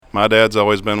my dad's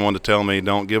always been one to tell me,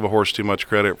 don't give a horse too much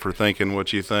credit for thinking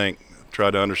what you think. Try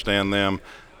to understand them.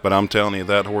 But I'm telling you,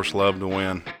 that horse loved to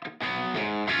win.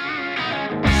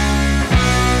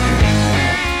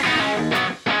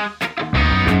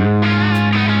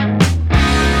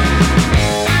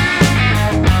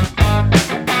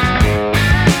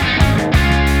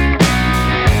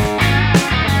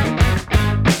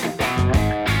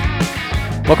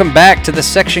 Welcome back to the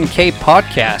Section K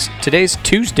podcast. Today's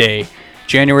Tuesday,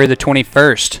 January the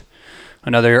 21st.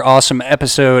 Another awesome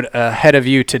episode ahead of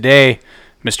you today.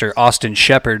 Mr. Austin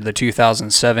Shepard, the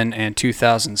 2007 and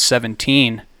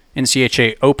 2017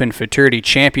 NCHA Open Futurity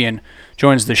Champion,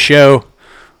 joins the show.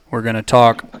 We're going to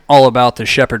talk all about the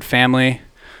Shepard family,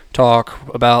 talk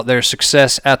about their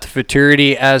success at the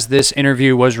Futurity as this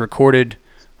interview was recorded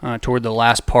toward the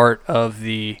last part of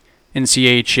the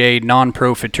NCHA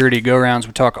non-pro Futurity go-rounds.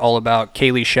 We talk all about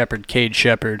Kaylee Shepard, Cade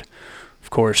Shepard, of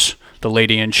course, the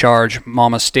lady in charge,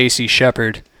 Mama Stacy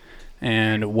Shepard,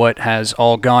 and what has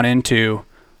all gone into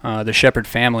the Shepard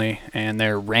family and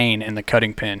their reign in the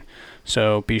cutting pen.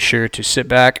 So be sure to sit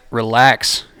back,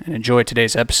 relax, and enjoy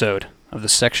today's episode of the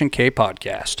Section K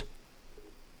podcast.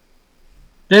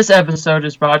 This episode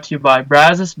is brought to you by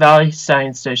Brazos Valley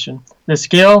Science Station. The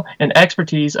skill and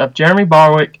expertise of Jeremy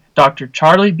Barwick, Dr.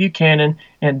 Charlie Buchanan,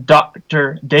 and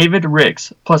Dr. David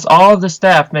Ricks, plus all of the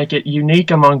staff, make it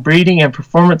unique among breeding and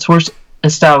performance horse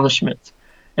establishments.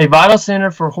 A vital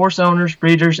center for horse owners,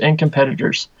 breeders, and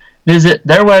competitors. Visit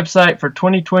their website for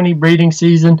 2020 breeding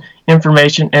season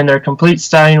information and their complete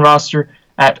stallion roster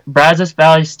at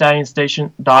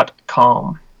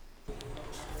BrazosValleyStallionStation.com.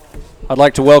 I'd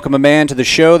like to welcome a man to the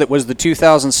show that was the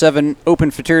 2007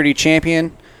 Open Futurity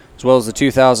Champion, as well as the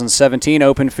 2017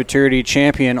 Open Futurity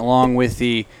Champion, along with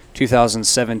the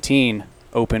 2017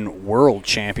 Open World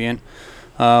Champion.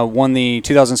 Won the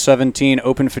 2017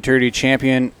 Open Futurity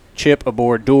Championship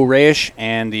aboard Dual Reish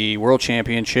and the World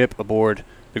Championship aboard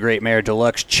the Great Mare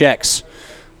Deluxe Checks.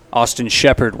 Austin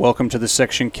Shepard, welcome to the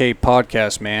Section K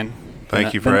podcast, man.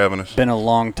 Thank you for having us. Been a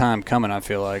long time coming, I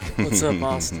feel like. What's up,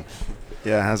 Austin?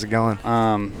 Yeah, how's it going?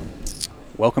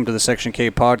 Welcome to the Section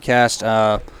K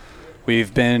podcast.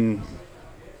 This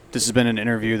has been an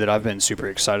interview that I've been super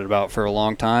excited about for a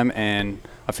long time, and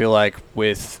I feel like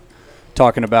with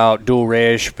talking about Dual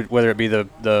Reish, whether it be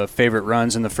the favorite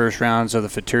runs in the first rounds of the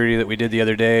Futurity that we did the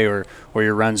other day, or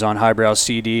your runs on Highbrow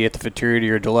CD at the Futurity,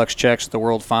 or Deluxe Checks at the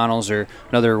World Finals, or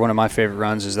another one of my favorite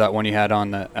runs is that one you had on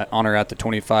the honor at the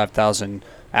 25,000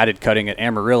 added cutting at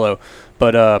Amarillo.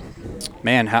 But,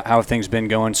 man, how have things been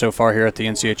going so far here at the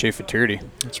NCHA Futurity?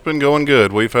 It's been going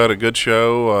good. We've had a good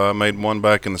show. Made one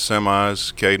back in the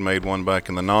semis. Cade made one back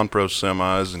in the non-pro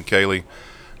semis, and Kaylee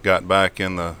got back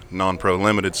in the non-pro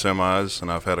limited semis,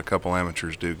 and I've had a couple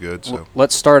amateurs do good. So well,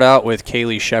 let's start out with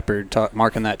Kaylee Shepard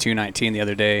marking that 219 the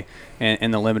other day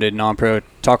in the limited non-pro.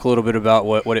 Talk a little bit about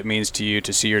what it means to you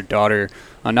to see your daughter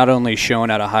not only shown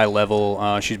at a high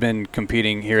level. She's been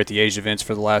competing here at the Age events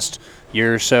for the last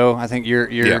year or so. I think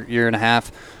year and a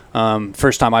half.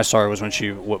 First time I saw her was when she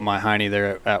whipped my hiney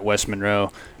there at West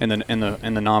Monroe in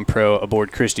the non-pro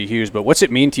aboard Christy Hughes. But what's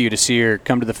it mean to you to see her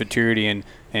come to the Futurity and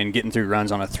getting through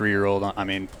runs on a 3-year-old? I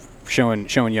mean,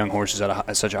 showing young horses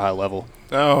at such a high level.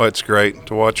 Oh, it's great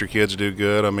to watch your kids do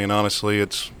good. I mean, honestly,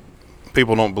 it's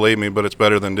people don't believe me, but it's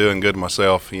better than doing good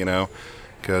myself, you know,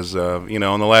 because, in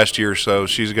the last year or so,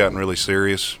 she's gotten really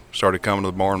serious, started coming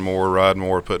to the barn more, riding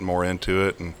more, putting more into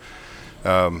it, and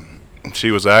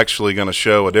she was actually going to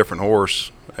show a different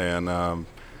horse, and I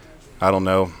don't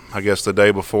know, I guess the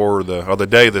day before the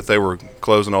day that they were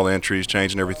closing all the entries,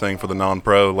 changing everything for the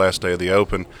non-pro, last day of the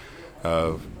Open,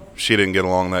 she didn't get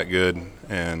along that good,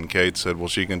 and Cade said, well,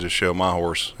 she can just show my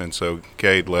horse, and so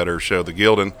Cade let her show the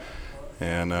Gildan,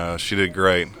 and she did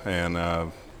great,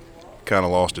 and kind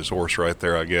of lost his horse right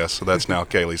there, I guess. So that's now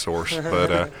Kaylee's horse.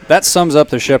 But that sums up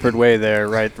the Shepard way there,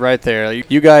 right there.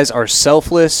 You guys are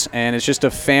selfless, and it's just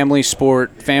a family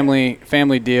sport,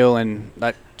 family deal, and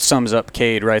that sums up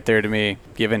Cade right there to me,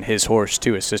 giving his horse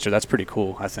to his sister. That's pretty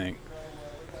cool, I think.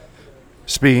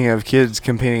 Speaking of kids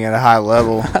competing at a high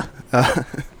level,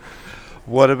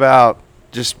 what about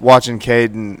just watching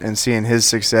Cade and seeing his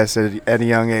success at a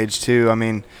young age too? I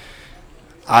mean,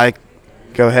 I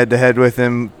go head-to-head with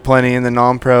him plenty in the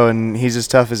non-pro, and he's as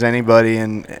tough as anybody.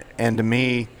 And to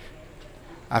me,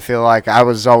 I feel like I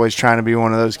was always trying to be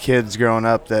one of those kids growing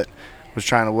up that was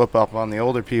trying to whoop up on the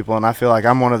older people, and I feel like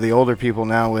I'm one of the older people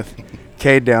now with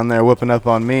Cade down there whooping up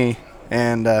on me.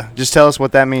 And just tell us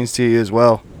what that means to you as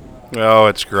well. Oh,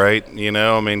 it's great. You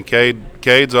know, I mean,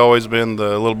 Cade's always been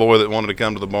the little boy that wanted to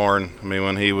come to the barn. I mean,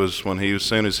 when he was as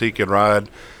soon as he could ride,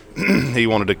 he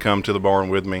wanted to come to the barn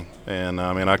with me. And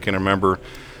I mean, I can remember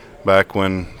back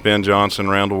when Ben Johnson,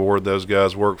 Randall Ward, those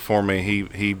guys worked for me.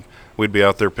 We'd be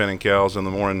out there penning cows in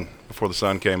the morning before the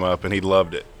sun came up, and he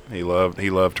loved it. He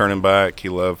loved turning back. He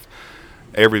loved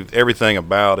everything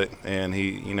about it, and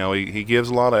he gives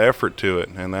a lot of effort to it,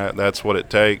 and that's what it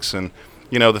takes. And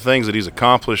the things that he's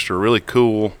accomplished are really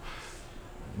cool,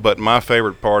 but my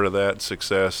favorite part of that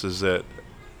success is that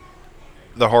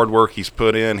the hard work he's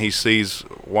put in, he sees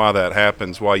why that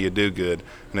happens, why you do good,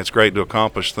 and it's great to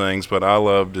accomplish things, but I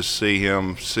love to see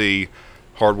him see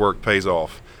hard work pays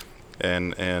off.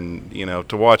 And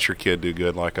to watch your kid do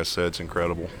good, like I said, it's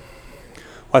incredible.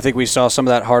 Well, I think we saw some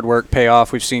of that hard work pay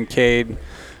off. We've seen Cade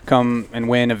come and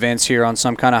win events here on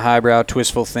some kind of highbrow,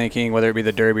 twistful thinking, whether it be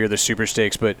the Derby or the Super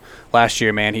Stakes. But last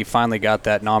year, man, he finally got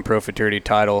that non-pro futurity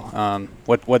title.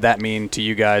 What'd that mean to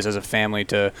you guys as a family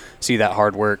to see that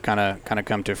hard work kind of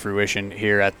come to fruition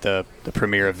here at the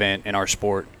premier event in our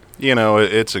sport?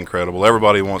 It's incredible.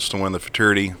 Everybody wants to win the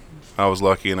futurity. I was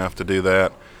lucky enough to do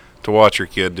that. To watch your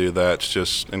kid do that, it's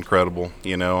just incredible.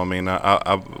 We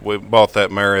bought that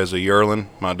mare as a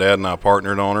yearling. My dad and I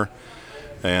partnered on her,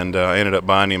 and ended up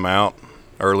buying him out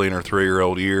early in her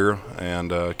 3-year-old year.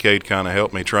 And Cade kind of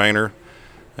helped me train her,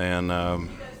 and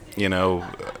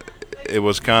it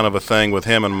was kind of a thing with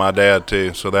him and my dad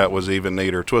too. So that was even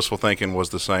neater. Twistful Thinking was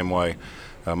the same way.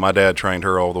 My dad trained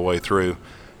her all the way through,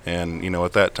 and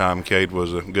at that time Cade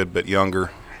was a good bit younger,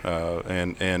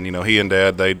 and he and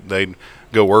Dad they'd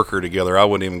go work her together. I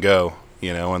wouldn't even go,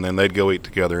 and then they'd go eat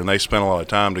together, and they spent a lot of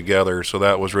time together. So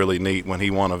that was really neat when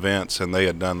he won events and they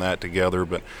had done that together.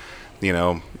 But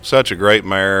such a great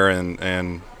mare,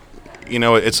 and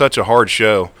it's such a hard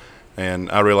show.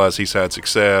 And I realize he's had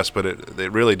success, but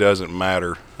it really doesn't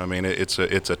matter. I mean, it's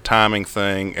a timing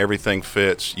thing. Everything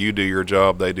fits. You do your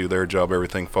job, they do their job.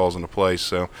 Everything falls into place.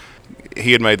 So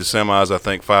he had made the semis, I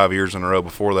think, 5 years in a row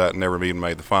before that, and never even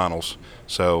made the finals.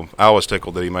 So I was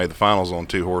tickled that he made the finals on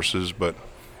 2 horses, but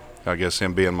I guess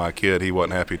him being my kid, he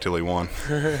wasn't happy till he won.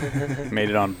 Made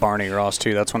it on Barney Ross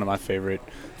too. That's one of my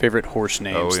favorite horse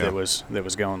names. Oh, yeah. that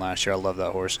was going last year. I love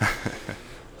that horse.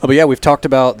 But yeah, we've talked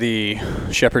about the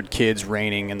Shepherd kids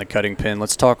reigning in the cutting pen.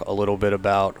 Let's talk a little bit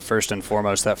about, first and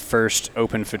foremost, that first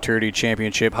Open Futurity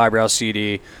Championship, Highbrow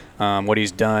CD, what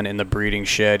he's done in the breeding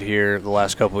shed here the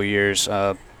last couple of years.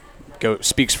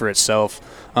 Speaks for itself.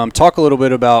 Talk a little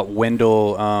bit about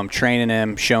Wendell training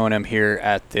him, showing him here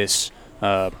at this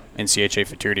NCHA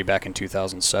Futurity back in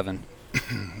 2007.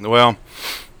 Well,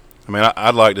 I mean,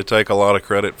 I'd like to take a lot of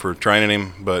credit for training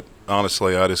him, but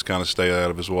honestly, I just kind of stay out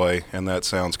of his way, and that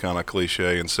sounds kind of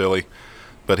cliche and silly.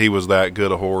 But he was that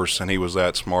good a horse, and he was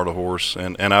that smart a horse.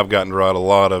 And I've gotten to ride a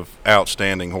lot of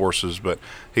outstanding horses, but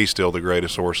he's still the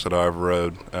greatest horse that I've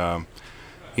rode. And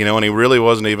he really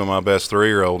wasn't even my best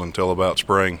 3-year-old until about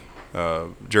spring.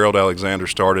 Gerald Alexander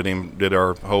started him, did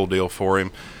our whole deal for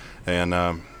him,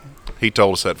 and he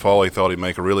told us that fall he thought he'd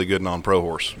make a really good non-pro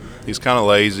horse. He's kind of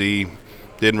lazy,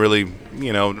 didn't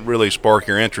really spark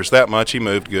your interest that much. He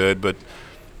moved good, but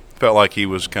felt like he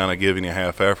was kind of giving you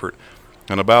half effort.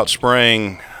 And about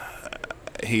spring,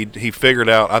 he figured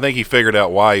out. I think he figured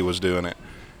out why he was doing it,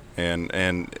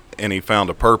 and he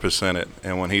found a purpose in it.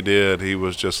 And when he did, he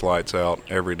was just lights out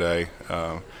every day.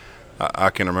 I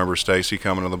can remember Stacy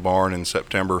coming to the barn in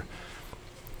September.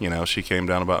 She came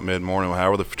down about mid-morning. Well,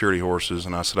 how are the futurity horses?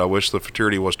 And I said, I wish the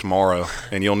futurity was tomorrow.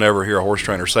 And you'll never hear a horse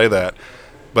trainer say that,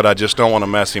 but I just don't want to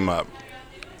mess him up.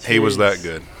 Jeez. He was that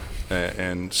good.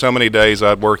 And so many days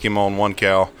I'd work him on one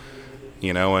cow,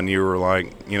 and you were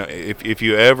like, if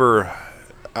you ever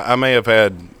 – I may have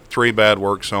had 3 bad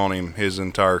works on him his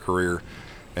entire career,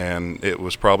 and it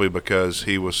was probably because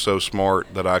he was so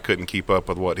smart that I couldn't keep up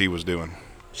with what he was doing.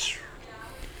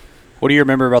 What do you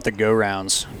remember about the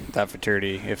go-rounds, that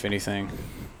futurity, if anything?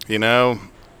 I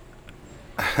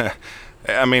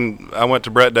mean, I went to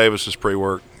Brett Davis's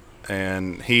pre-work,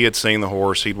 and he had seen the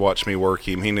horse. He'd watched me work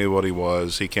him. He knew what he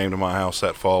was. He came to my house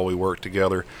that fall. We worked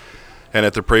together. And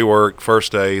at the pre-work,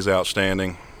 first day, he's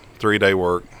outstanding, 3-day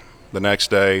work. The next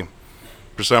day,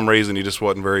 for some reason, he just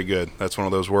wasn't very good. That's one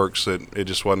of those works that it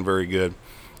just wasn't very good.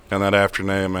 And that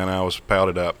afternoon, man, I was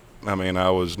pouted up. I mean, I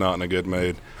was not in a good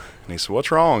mood. And he said, what's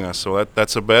wrong? I said,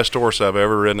 that's the best horse I've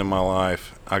ever ridden in my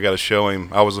life. I got to show him.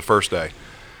 I was the first day.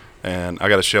 And I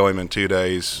got to show him in 2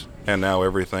 days, and now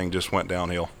everything just went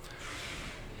downhill.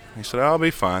 He said, I'll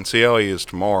be fine. See how he is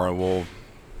tomorrow. Well,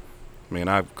 I mean,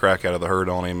 I crack out of the herd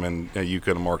on him, and you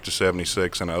could have marked a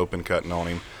 76 and an open cutting on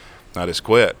him. I just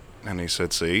quit. And he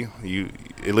said, see,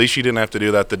 at least you didn't have to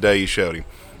do that the day you showed him.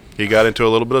 He got into a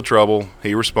little bit of trouble.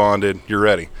 He responded. You're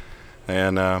ready.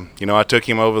 And, I took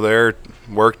him over there,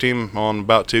 worked him on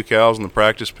about 2 cows in the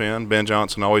practice pen. Ben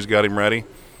Johnson always got him ready.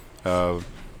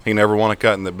 He never won a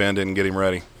cutting that Ben didn't get him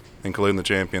ready, including the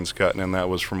Champions cutting, and that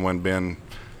was from when Ben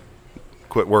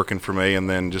quit working for me and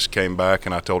then just came back,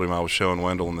 and I told him I was showing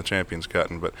Wendell in the Champions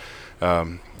cutting. But, I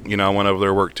went over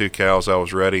there, worked 2 cows. I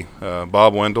was ready.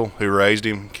 Bob Wendell, who raised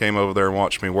him, came over there and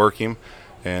watched me work him,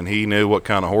 and he knew what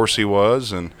kind of horse he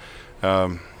was. And,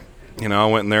 I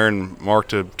went in there and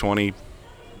marked a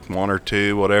 21 or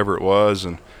 2, whatever it was,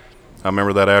 and I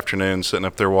remember that afternoon sitting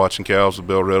up there watching cows with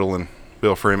Bill Riddle, and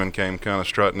Bill Freeman came kind of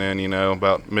strutting in,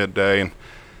 about midday, and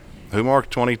who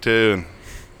marked 22? And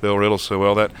Bill Riddle said,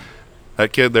 well, that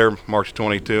kid there marked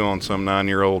 22 on some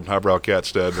 9-year-old highbrow cat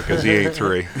stud because he ain't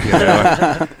 3.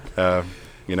 I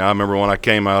remember when I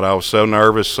came out, I was so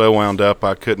nervous, so wound up,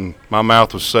 my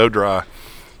mouth was so dry,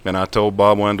 and I told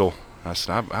Bob Wendell, I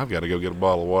said, I've got to go get a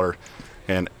bottle of water.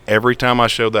 And every time I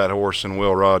showed that horse in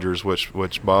Will Rogers,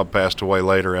 which Bob passed away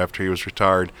later after he was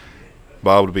retired,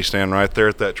 Bob would be standing right there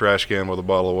at that trash can with a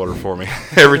bottle of water for me.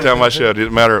 Every time I showed it,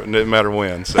 didn't matter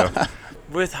when. So,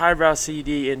 with Highbrow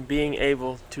CD and being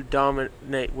able to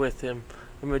dominate with him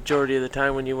the majority of the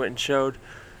time when you went and showed,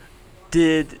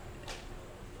 did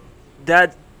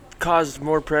that cause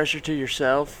more pressure to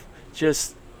yourself?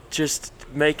 Just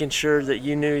making sure that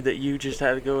you knew that you just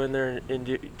had to go in there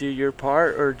and do your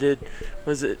part, or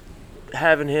was it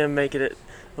having him make it a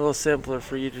little simpler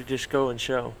for you to just go and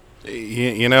show?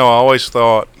 I always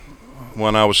thought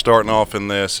when I was starting off in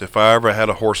this, if I ever had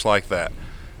a horse like that,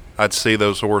 I'd see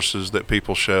those horses that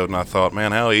people showed, and I thought,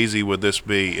 man, how easy would this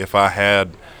be if I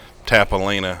had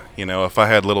Tapalina, if I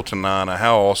had Little Tanana,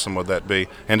 how awesome would that be?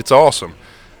 And it's awesome.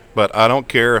 But I don't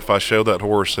care if I show that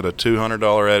horse at a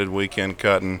 $200 added weekend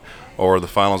cutting or the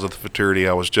finals of the Futurity.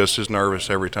 I was just as nervous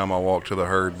every time I walked to the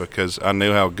herd because I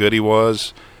knew how good he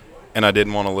was, and I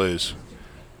didn't want to lose.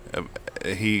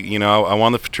 I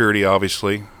won the Futurity,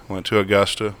 obviously. Went to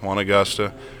Augusta, won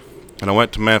Augusta, and I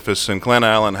went to Memphis. And Clint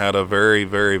Allen had a very,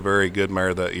 very, very good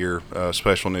mare that year,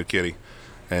 Special New Kitty,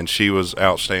 and she was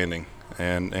outstanding.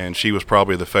 And she was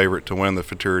probably the favorite to win the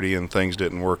Futurity, and things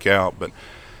didn't work out. But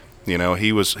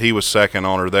he was second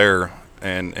on her there,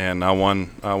 and I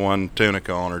won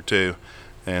Tunica on her too.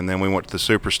 And then we went to the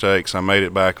Super Stakes. I made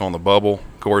it back on the bubble.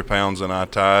 Corey Pounds and I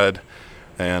tied,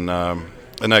 and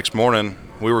the next morning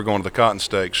we were going to the Cotton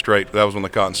Stakes straight. That was when the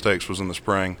Cotton Stakes was in the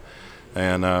spring,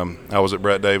 and I was at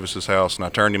Brett Davis's house, and I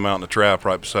turned him out in the trap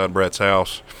right beside Brett's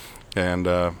house, and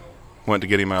went to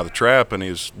get him out of the trap, and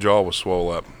his jaw was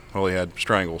swole up. Well, he had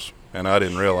strangles, and I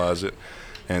didn't realize it.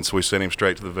 And so we sent him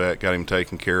straight to the vet, got him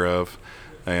taken care of.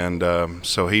 And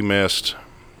so he missed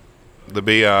the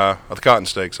BI, the Cotton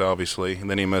Stakes, obviously. And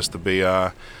then he missed the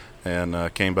BI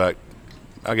and came back.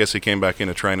 I guess he came back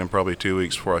into training probably 2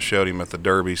 weeks before I showed him at the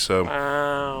Derby. So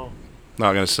wow.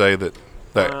 Not going to say that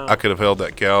wow. I could have held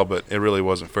that cow, but it really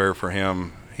wasn't fair for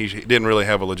him. He didn't really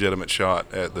have a legitimate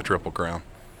shot at the Triple Crown.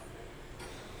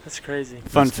 That's crazy.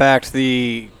 Fun fact,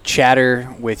 the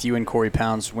chatter with you and Corey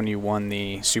Pounds when you won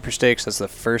the Super Stakes, that's the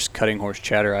first cutting horse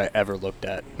chatter I ever looked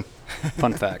at.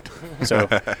 Fun fact. So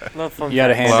Love fun you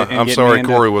had a hand well, in I'm sorry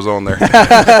Corey was on there.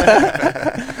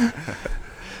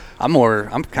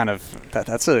 I'm kind of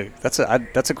that's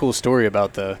a cool story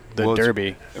about the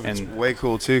Derby. It's way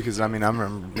cool too because I remember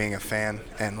being a fan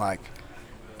and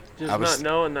not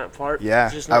knowing that part. Yeah,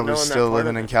 just I was still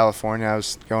living in California. I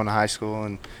was going to high school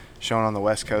and showing on the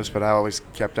West Coast, but I always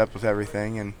kept up with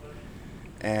everything.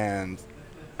 And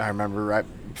I remember right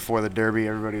before the Derby,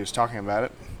 everybody was talking about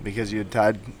it because you had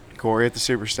tied Corey at the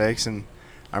Super Stakes, and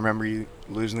I remember you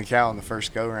losing the cow in the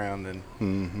first go round,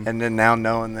 and then now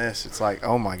knowing this, it's like,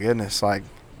 oh my goodness,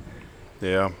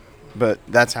 yeah. But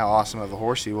that's how awesome of a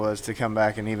horse he was to come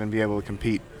back and even be able to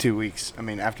compete 2 weeks.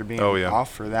 After being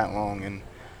off for that long,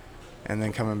 and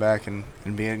then coming back and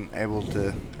being able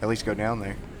to at least go down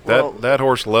there. That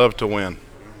horse loved to win.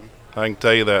 I can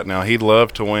tell you that now. He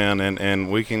loved to win,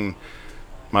 and we can.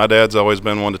 My dad's always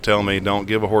been one to tell me, don't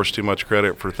give a horse too much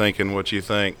credit for thinking what you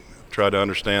think. Try to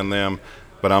understand them.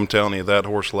 But I'm telling you, that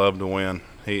horse loved to win.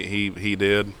 He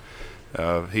did.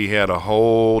 He had a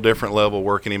whole different level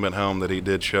working him at home that he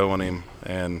did showing him,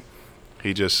 and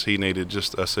he needed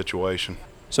just a situation.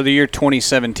 So the year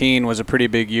 2017 was a pretty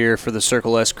big year for the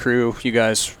Circle S crew. You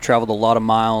guys traveled a lot of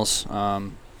miles.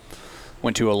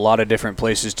 Went to a lot of different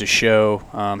places to show,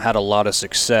 had a lot of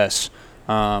success.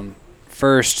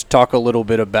 First, talk a little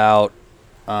bit about,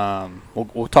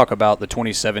 we'll talk about the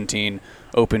 2017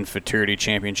 Open Futurity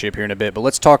Championship here in a bit, but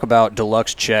let's talk about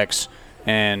Deluxe Checks.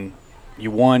 And you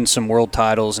won some world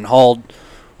titles and hauled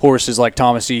horses like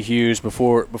Thomas E. Hughes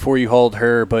before you hauled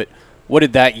her, but what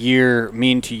did that year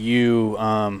mean to you?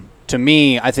 To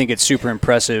me, I think it's super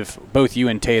impressive, both you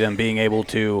and Tatum being able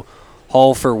to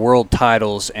haul for world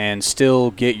titles and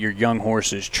still get your young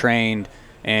horses trained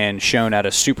and shown at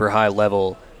a super high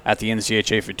level at the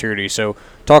NCHA Futurity. So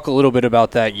talk a little bit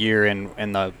about that year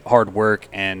and the hard work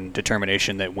and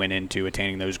determination that went into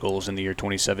attaining those goals in the year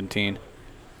 2017.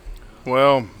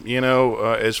 Well,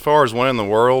 as far as winning the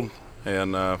world,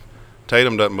 and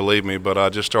Tatum doesn't believe me, but I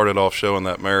just started off showing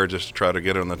that mare just to try to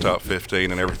get her in the top 15,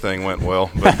 and everything went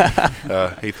well. But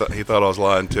he thought I was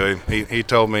lying to him. He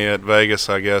told me at Vegas,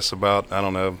 I guess, about, I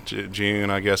don't know, June,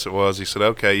 I guess it was. He said,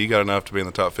 okay, you got enough to be in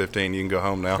the top 15. You can go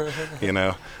home now,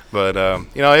 But,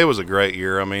 it was a great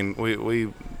year. I mean,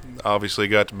 we obviously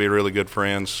got to be really good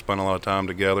friends, spent a lot of time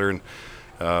together, and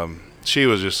she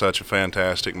was just such a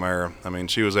fantastic mare. I mean,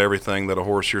 she was everything that a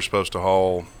horse you're supposed to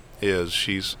haul is.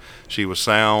 She was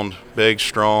sound, big,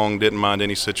 strong, didn't mind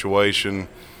any situation.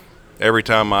 Every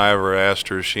time I ever asked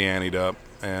her, she anteed up,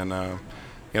 and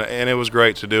and it was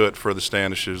great to do it for the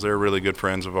Standishes. They're really good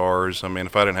friends of ours. I mean,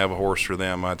 if I didn't have a horse for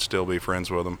them, I'd still be friends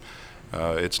with them.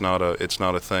 It's not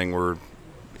a thing where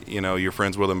you're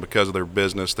friends with them because of their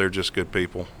business. They're just good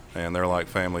people, and they're like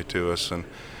family to us. And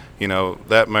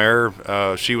that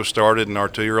mare, she was started in our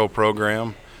 2-year-old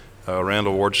program.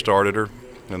 Randall Ward started her.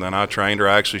 And then I trained her.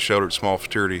 I actually showed her at small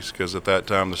futurities because at that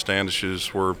time the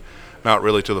Standishes were not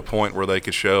really to the point where they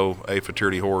could show a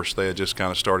futurity horse. They had just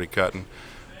kind of started cutting.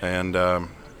 And,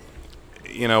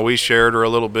 we shared her a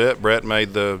little bit. Brett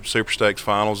made the Super Stakes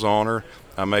finals on her.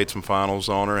 I made some finals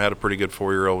on her. Had a pretty good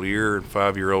 4-year-old year and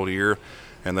 5-year-old year.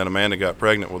 And then Amanda got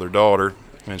pregnant with her daughter.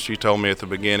 And she told me at the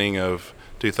beginning of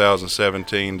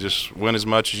 2017, just win as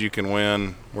much as you can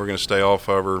win. We're going to stay off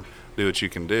of her, do what you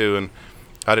can do. And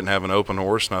I didn't have an open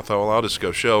horse, and I thought, well, I'll just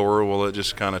go show her. Well, it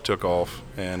just kind of took off,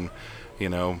 and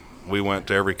we went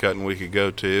to every cutting we could go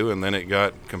to, and then it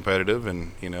got competitive,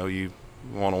 and you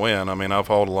want to win. I mean, I've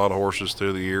hauled a lot of horses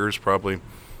through the years. I probably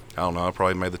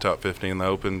made the top 15 in the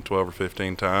Open 12 or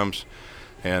 15 times,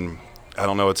 and I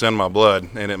don't know, it's in my blood,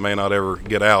 and it may not ever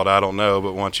get out. I don't know,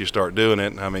 but once you start doing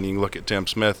it, I mean, you can look at Tim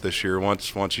Smith this year.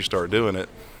 Once you start doing it,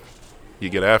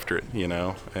 you get after it,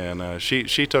 And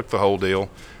she took the whole deal.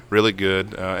 Really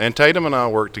good. And Tatum and I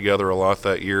worked together a lot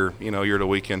that year. You're at a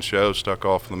weekend show stuck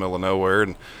off in the middle of nowhere,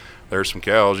 and there's some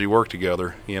cows. You work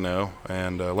together,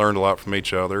 and learned a lot from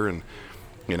each other. And,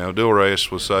 Dual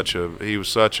Reyes was such a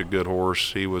good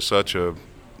horse. He was such a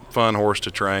fun horse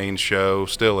to train, show,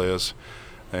 still is.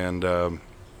 And, I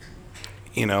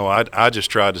just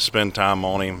tried to spend time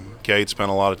on him. Cade spent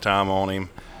a lot of time on him.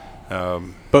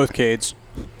 Both Cades.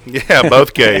 Yeah,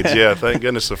 both Cades. Yeah, thank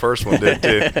goodness the first one did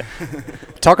too.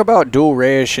 Talk about Dual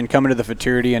Reyes and coming to the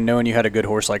Futurity and knowing you had a good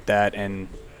horse like that. And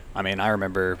I mean, I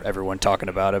remember everyone talking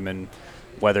about him, and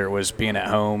whether it was being at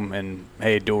home and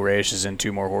hey, Dual Reyes is in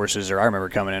 2 more horses, or I remember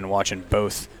coming in and watching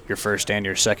both your first and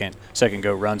your second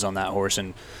go runs on that horse.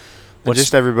 And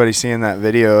just everybody seeing that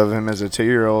video of him as a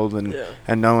 2-year-old and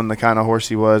knowing the kind of horse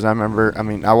he was.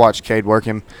 I watched Cade work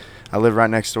him. I live right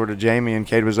next door to Jamie, and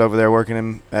Cade was over there working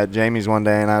him at Jamie's one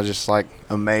day, and I was just,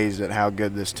 amazed at how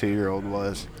good this 2-year-old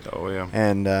was. Oh, yeah.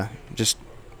 And just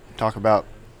talk about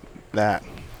that.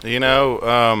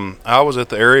 I was at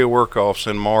the area work-offs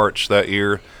in March that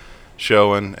year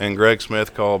showing, and Greg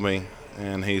Smith called me,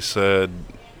 and he said,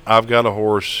 I've got a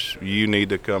horse you need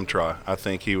to come try. I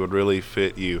think he would really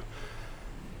fit you.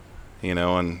 And,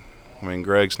 I mean,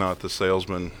 Greg's not the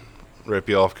salesman, rip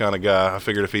you off kind of guy. I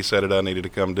figured if he said it, I needed to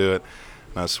come do it.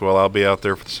 And I said, well, I'll be out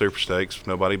there for the Super Stakes. If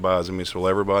nobody buys him. He said, well,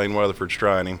 everybody in Weatherford's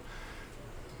trying him,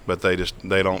 but they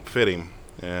don't fit him.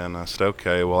 And I said,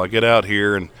 okay. Well, I get out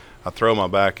here and I throw my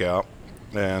back out,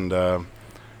 and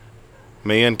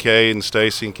me and Cade and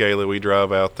Stacy and Kayla, we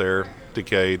drive out there to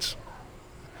Cade's,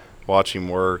 watch him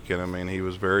work, and I mean, he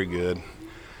was very good.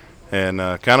 And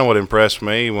kind of what impressed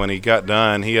me, when he got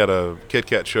done, he had a Kit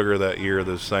Kat Sugar that year,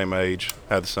 the same age,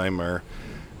 had the same mare.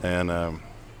 And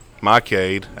my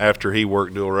Cade, after he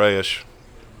worked Dual Reyes,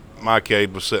 my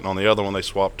Cade was sitting on the other one. They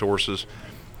swapped horses,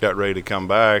 got ready to come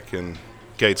back, and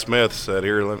Cade Smith said,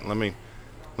 here, let me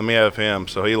have him.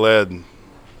 So he led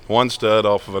one stud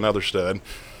off of another stud,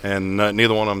 and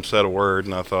neither one of them said a word.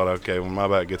 And I thought, okay, when my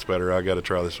back gets better, I got to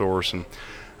try this horse. And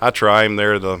I try him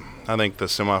there I think the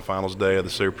semifinals day of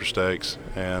the Super Stakes,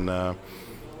 and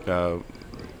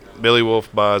Billy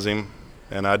Wolf buys him,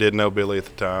 and I didn't know Billy at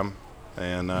the time,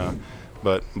 and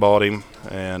but bought him,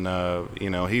 and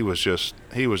he was just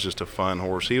a fun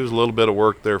horse. He was a little bit of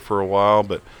work there for a while,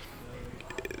 but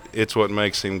it's what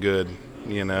makes him good.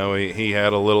 He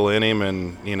had a little in him,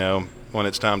 and when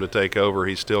it's time to take over,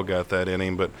 he's still got that in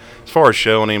him. But as far as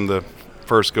showing him the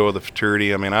first go of the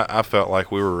futurity, I mean, I felt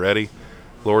like we were ready.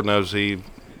 Lord knows the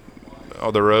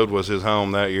road was his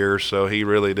home that year, so he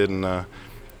really didn't,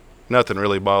 nothing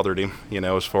really bothered him,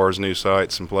 as far as new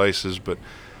sites and places. But,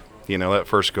 that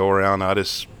first go around, I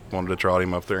just wanted to trot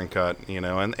him up there and cut, and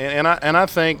I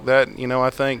think that, I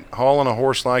think hauling a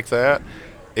horse like that,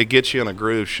 it gets you in a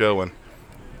groove showing.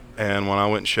 And when I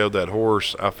went and showed that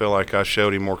horse, I feel like I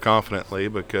showed him more confidently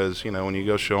because, when you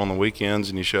go show on the weekends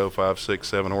and you show 5, 6,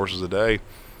 7 horses a day,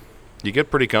 you get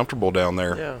pretty comfortable down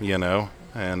there,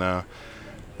 And,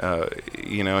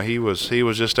 he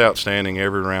was just outstanding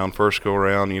every round. First go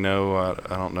around, I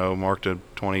don't know, marked a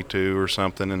 22 or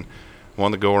something and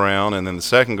won the go around. And then the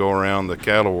second go around, the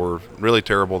cattle were really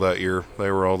terrible that year.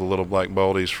 They were all the little black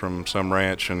baldies from some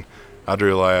ranch, and I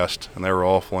drew last, and they were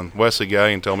awful. And Wesley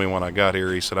Gallion told me when I got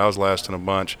here, he said, I was last in a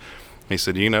bunch. He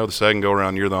said, the second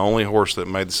go-around, you're the only horse that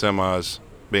made the semis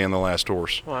being the last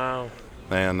horse. Wow.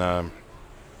 And I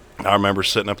remember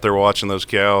sitting up there watching those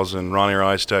cows, and Ronnie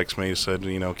Rice texted me and said,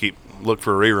 look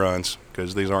for reruns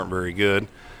because these aren't very good.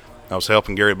 I was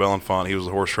helping Gary Belenfant. He was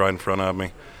the horse right in front of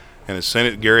me. And as soon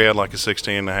as Gary had like a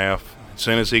 16.5, as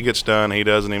soon as he gets done, he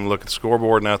doesn't even look at the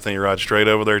scoreboard, nothing. He rides straight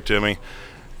over there to me.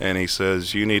 And he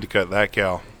says, you need to cut that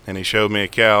cow. And he showed me a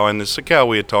cow, and it's a cow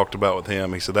we had talked about with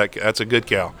him. He said, that's a good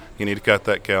cow. You need to cut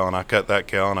that cow. And I cut that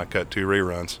cow, and I cut 2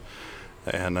 reruns.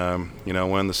 And,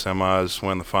 win the semis,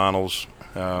 win the finals.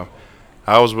 I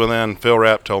was within, Phil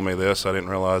Rapp told me this, I didn't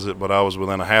realize it, but I was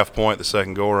within a half point the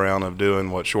second go-around of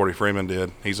doing what Shorty Freeman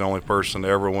did. He's the only person to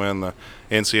ever win the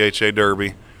NCHA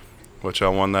Derby, which I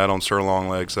won that on Sir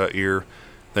Longlegs that year.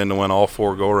 Then to win all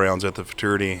 4 go-arounds at the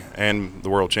Futurity and the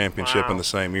World Championship in the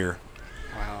same year.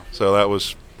 Wow. So that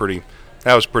was pretty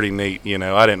neat,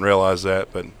 I didn't realize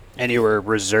that. But And you were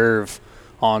reserve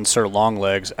on Sir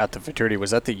Longlegs at the Futurity.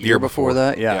 Was that the year before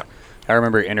that? Yeah. I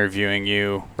remember interviewing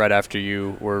you right after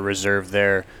you were reserved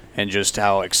there and just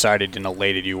how excited and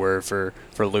elated you were for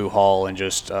Lou Hall and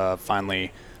just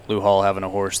finally Lou Hall having a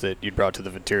horse that you'd brought to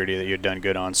the Futurity that you'd done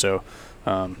good on. So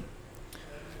what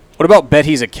about Bet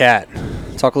He's a Cat?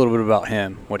 Talk a little bit about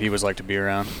him, what he was like to be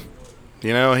around.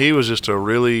 He was just a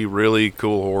really, really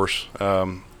cool horse.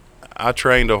 I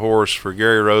trained a horse for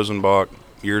Gary Rosenbach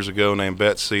years ago named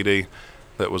Bet CD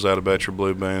that was out of Bet Your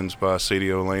Blue Boons by C.D.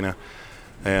 Olena.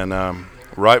 And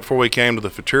right before we came to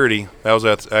the Futurity, that was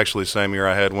actually the same year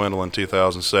I had Wendell in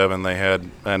 2007. They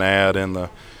had an ad in the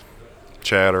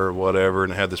Chatter or whatever,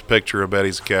 and it had this picture of Bet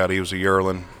He's a Cat. He was a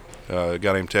yearling. A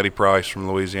guy named Teddy Price from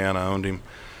Louisiana owned him.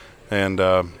 And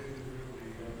I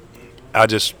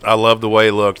loved the way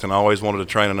he looked, and I always wanted to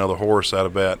train another horse out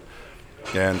of Bet.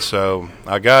 And so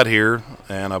I got here,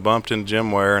 and I bumped into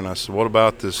Jim Ware, and I said, what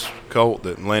about this colt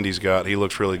that Lindy's got? He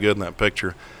looks really good in that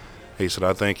picture. He said,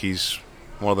 I think he's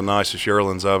one of the nicest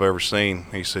yearlings I've ever seen.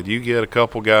 He said, you get a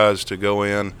couple guys to go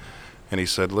in, and he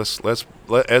said, let's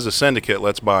as a syndicate,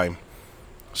 let's buy him.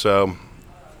 So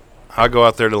I go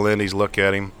out there to Lindy's, look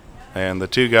at him, and the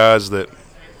 2 guys that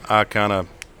I kind of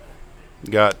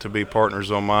got to be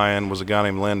partners on my end was a guy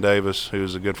named Len Davis,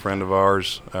 who's a good friend of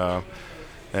ours,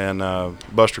 and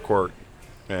Buster Quirk.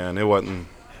 And it wasn't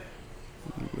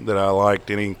that I liked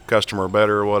any customer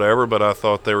better or whatever, but I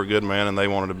thought they were good men and they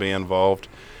wanted to be involved.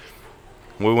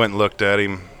 We went and looked at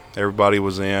him. Everybody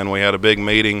was in. We had a big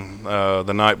meeting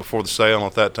the night before the sale.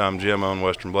 At that time, Jim owned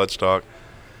Western Bloodstock.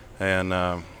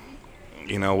 And,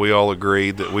 we all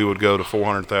agreed that we would go to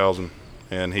 $400,000.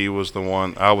 And I was the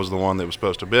one that was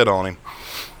supposed to bid on him.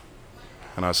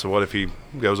 And I said, what if he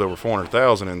goes over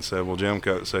 $400,000? And said, well, Jim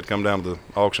said, come down to the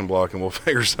auction block and we'll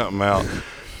figure something out.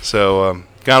 So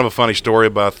kind of a funny story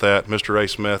about that. Mr. Ray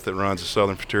Smith that runs the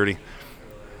Southern Futurity,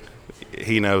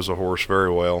 he knows the horse very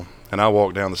well. And I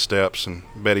walked down the steps, and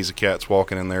Bet He's a Cat's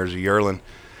walking in there as a yearling.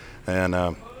 And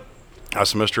I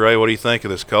said, Mr. Ray, what do you think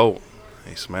of this colt?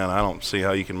 He said, man, I don't see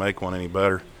how you can make one any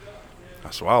better. I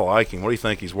said, well, I like him. What do you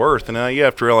think he's worth? And now you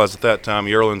have to realize at that time, a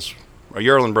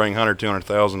yearling bring 100,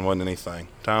 200,000 wasn't anything.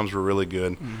 Times were really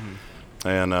good.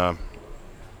 Mm-hmm.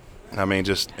 And,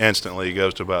 just instantly he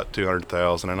goes to about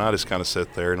 200,000. And I just kind of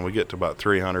sit there, and we get to about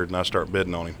 300, and I start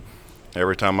bidding on him.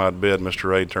 Every time I'd bid, Mr.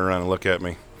 Ray would turn around and look at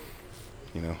me.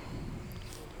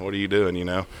 What are you doing,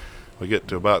 We get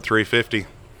to about 350,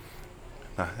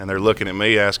 and they're looking at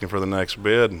me asking for the next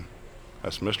bid. And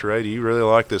I said, Mr. Ray, do you really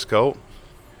like this colt?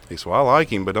 He said, well, I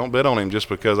like him, but don't bid on him just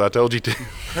because I told you to.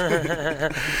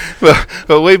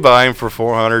 but we buy him for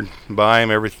 400, buy him,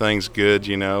 everything's good,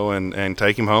 and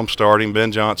take him home, start him.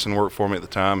 Ben Johnson worked for me at the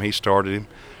time. He started him.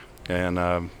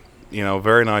 And,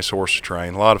 very nice horse to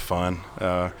train, a lot of fun.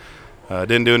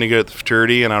 Didn't do any good at the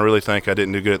fraternity, and I really think I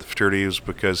didn't do good at the fraternity was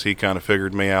because he kind of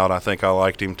figured me out. I think I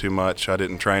liked him too much. I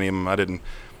didn't train him. I didn't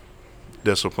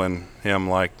discipline him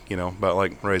about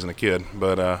like raising a kid,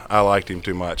 but I liked him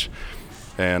too much.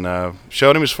 And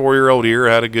showed him his 4-year-old year,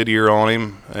 had a good year on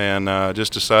him, and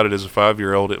just decided as a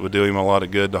 5-year-old it would do him a lot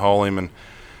of good to haul him, and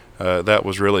that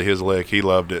was really his lick. He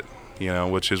loved it,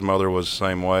 which his mother was the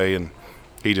same way, and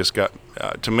he just got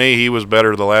to me, he was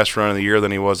better the last run of the year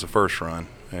than he was the first run.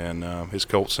 And his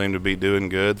colts seem to be doing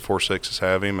good. 4.6s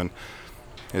have him, and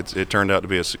it turned out to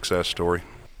be a success story.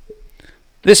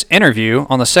 This interview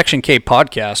on the Section K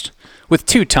podcast with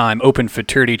 2-time Open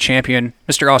Fraternity champion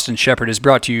Mr. Austin Shepherd is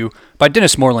brought to you by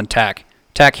Dennis Moreland Tack.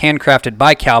 Tack handcrafted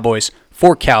by Cowboys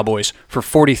for Cowboys for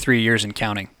 43 years and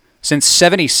counting. Since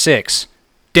 '76,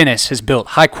 Dennis has built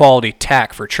high-quality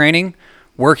tack for training,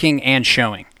 working, and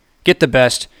showing. Get the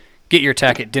best. Get your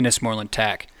tack at Dennis Moreland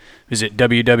Tack. Visit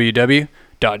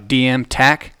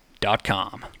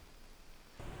www.dmtack.com.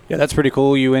 Yeah, that's pretty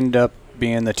cool. You end up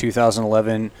being the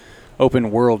 2011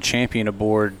 Open World Champion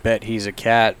aboard Bet He's a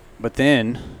Cat, but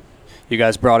then you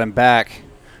guys brought him back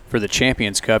for the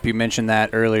Champions Cup. You mentioned that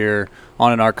earlier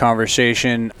on in our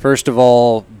conversation. First of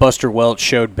all, Buster Welch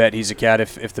showed Bet He's a Cat.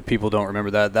 If the people don't remember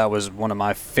that, that was one of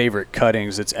my favorite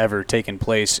cuttings that's ever taken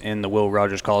place in the Will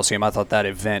Rogers Coliseum. I thought that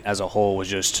event as a whole was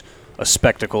just a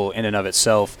spectacle in and of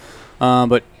itself.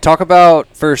 But talk about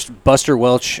first Buster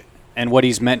Welch and what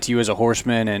he's meant to you as a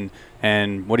horseman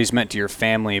and what he's meant to your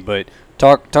family. But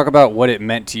talk about what it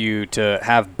meant to you to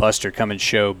have Buster come and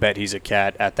show Bet He's a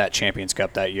Cat at that Champions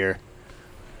Cup that year.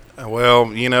 Well,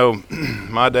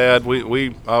 my dad,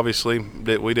 we obviously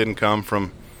we didn't come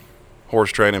from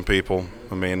horse training people.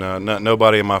 I mean,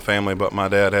 nobody in my family but my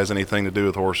dad has anything to do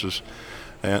with horses.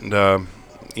 And,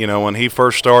 when he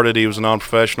first started, he was a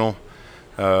non-professional.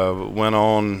 He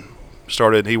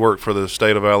worked for the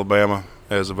state of Alabama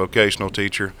as a vocational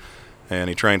teacher, and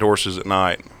he trained horses at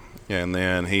night. And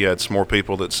then he had some more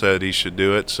people that said he should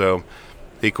do it, so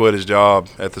he quit his job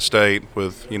at the state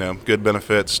with, good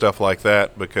benefits, stuff like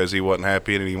that, because he wasn't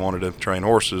happy and he wanted to train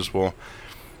horses. Well,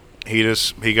 he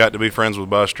got to be friends with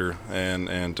Buster,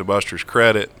 and to Buster's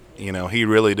credit, he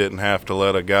really didn't have to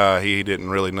let a guy he didn't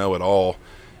really know at all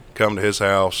come to his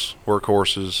house, work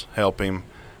horses, help him,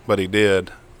 but he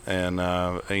did. And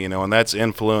and that's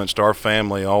influenced our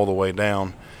family all the way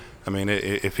down. I mean,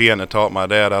 if he hadn't taught my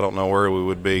dad, I don't know where we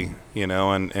would be,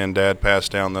 and Dad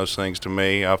passed down those things to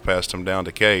me. I've passed them down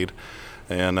to Cade.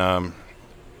 And,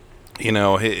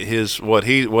 what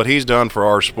he's done for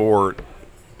our sport,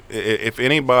 if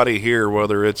anybody here,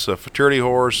 whether it's a fraternity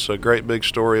horse, a great big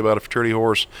story about a fraternity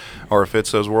horse, or if it's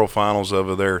those world finals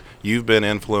over there, you've been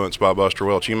influenced by Buster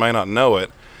Welch. You may not know it.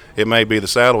 It may be the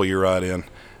saddle you ride in.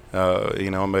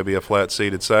 Maybe a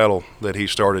flat-seated saddle that he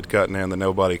started cutting in that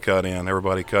nobody cut in.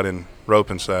 Everybody cut in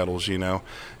roping saddles,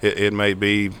 It may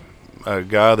be a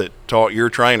guy that taught your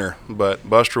trainer, but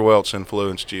Buster Welch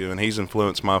influenced you, and he's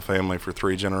influenced my family for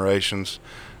 3 generations.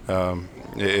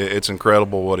 It's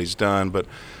incredible what he's done, but,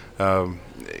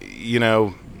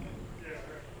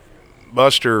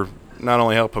 Buster not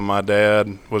only helping my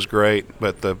dad was great,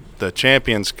 but the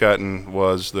champions cutting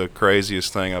was the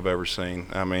craziest thing I've ever seen.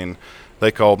 I mean,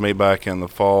 they called me back in the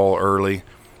fall early,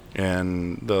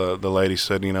 and the lady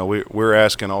said, we're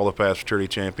asking all the past fraternity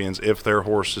champions if their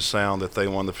horses sound that they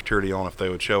won the fraternity on, if they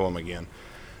would show them again.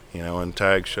 And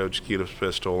Tag showed Chiquita's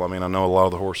Pistol. I mean, I know a lot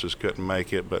of the horses couldn't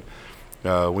make it, but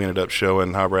we ended up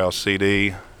showing Highbrow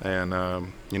CD. And,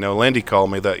 Lindy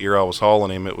called me that year I was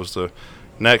hauling him. It was the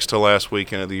next to last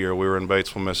weekend of the year. We were in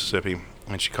Batesville, Mississippi,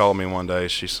 and she called me one day.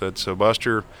 She said, so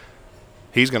Buster,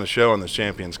 he's going to show in this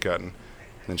champions cutting.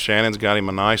 And Shannon's got him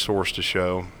a nice horse to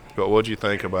show. But what'd you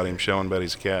think about him showing Bet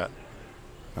He's a Cat?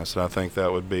 I said, I think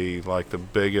that would be like the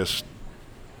biggest,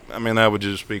 that would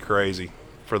just be crazy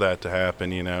for that to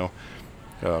happen,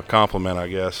 compliment, I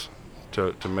guess,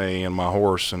 to me and my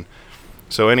horse. And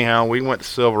so anyhow, we went to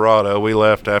Silverado. We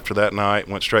left after that night,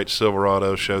 went straight to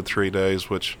Silverado, showed 3 days,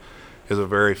 which is a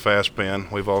very fast pen.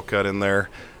 We've all cut in there.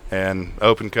 And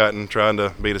open cutting, trying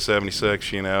to beat a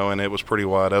 76, and it was pretty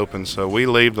wide open. So we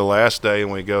leave the last day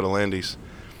and we go to Lindy's.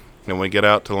 And we get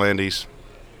out to Lindy's.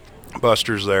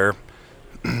 Buster's there.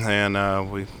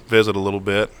 And we visit a little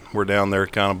bit. We're down there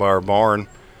kind of by our barn.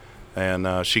 And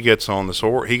he gets on this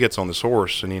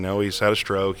horse. And, he's had a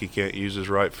stroke. He can't use his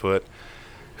right foot.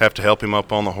 Have to help him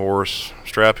up on the horse,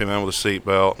 strap him in with a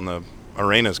seatbelt. And the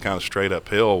arena's kind of straight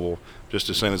uphill. Well, just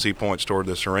as soon as he points toward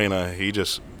this arena, he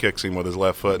just kicks him with his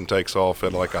left foot and takes off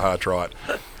at like a high trot.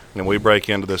 And we break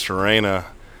into this arena,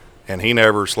 and he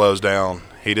never slows down.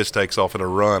 He just takes off at a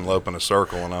run, loping a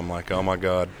circle, and I'm like, oh, my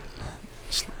God.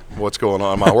 what's going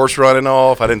on? My horse running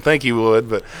off? I didn't think he would,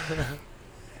 but.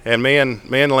 And me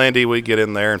and Landy, we get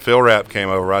in there, and Phil Rapp came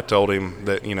over. I told him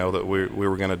that that we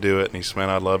were going to do it, and he said, "Man,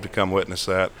 I'd love to come witness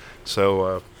that."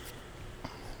 So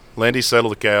Landy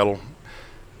settled the cattle.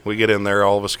 We get in there.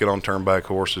 All of us get on turnback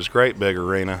horses. Great big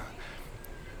arena.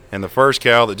 And the first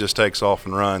cow that just takes off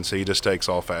and runs, he just takes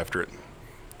off after it,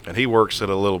 and he works it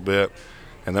a little bit,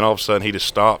 and then all of a sudden he just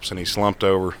stops and he's slumped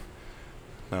over.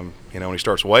 And he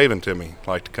starts waving to me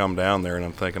like to come down there, and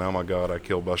I'm thinking, "Oh my God, I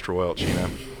killed Buster Welch,"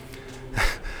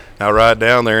 I ride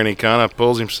down there, and he kind of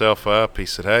pulls himself up. He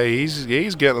said, "Hey, he's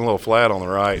getting a little flat on the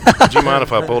right. Would you mind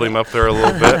if I pulled him up there a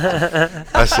little bit?"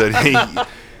 I said,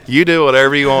 "You do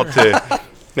whatever you want to."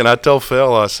 And I told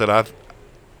Phil, I said,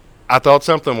 I thought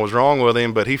something was wrong with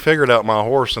him, but he figured out my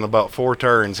horse in about 4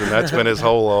 turns, and that's been his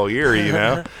hole all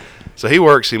year, So he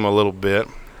works him a little bit.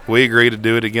 We agree to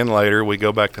do it again later. We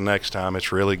go back the next time.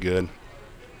 It's really good.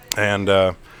 And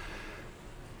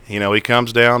he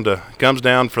comes down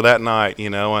for that night,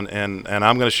 and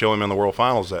I'm going to show him in the World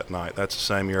Finals that night. That's the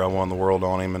same year I won the World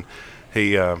on him, and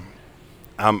he,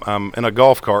 I'm in a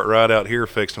golf cart right out here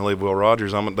fixing to leave Will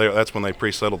Rogers. That's when they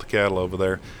pre-settled the cattle over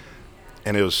there,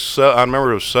 and I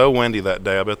remember it was so windy that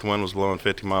day. I bet the wind was blowing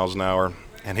 50 miles an hour,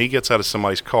 and he gets out of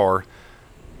somebody's car,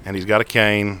 and he's got a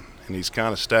cane, and he's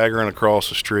kind of staggering across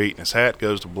the street, and his hat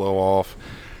goes to blow off.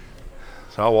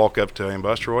 So I walk up to him,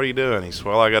 "Buster, what are you doing?" He said,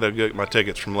 "Well, I got to get my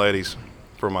tickets from ladies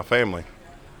for my family."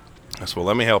 I said, "Well,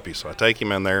 let me help you." So I take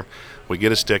him in there. We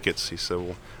get his tickets. He said,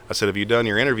 "Well," I said, "have you done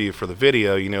your interview for the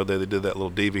video? They did that little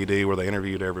DVD where they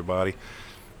interviewed everybody."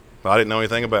 But I didn't know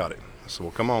anything about it. I said,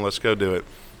 "Well, come on, let's go do it."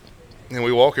 And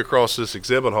we walk across this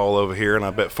exhibit hall over here, and I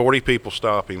bet 40 people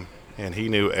stop him, and he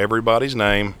knew everybody's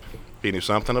name. He knew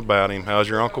something about him. "How's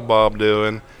your Uncle Bob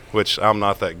doing?" Which I'm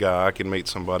not that guy. I can meet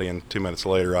somebody, and 2 minutes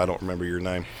later, I don't remember your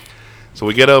name. So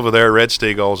we get over there. Red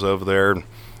Steagall's over there. And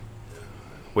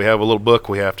we have a little book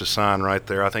we have to sign right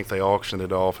there. I think they auctioned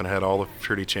it off and had all the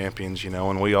futurity champions,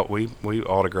 and we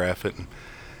autograph it. And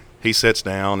he sits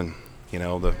down, and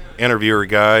the interviewer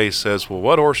guy says, "Well,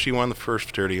 what horse you won the first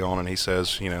futurity on?" And he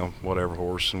says, whatever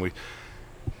horse. And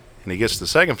he gets to the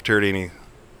second futurity, and he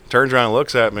turns around and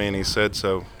looks at me, and he said,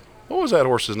 "So what was that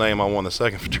horse's name I won the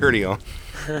second futurity on?"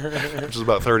 Which was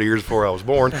about 30 years before I was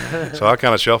born. So I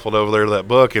kind of shuffled over there to that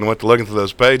book and went to looking through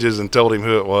those pages and told him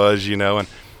who it was, and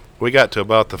we got to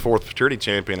about the 4th futurity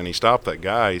champion, and he stopped that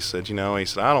guy. He said,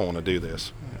 "I don't want to do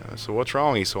this." I said, "What's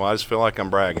wrong?" He said, "Well, I just feel like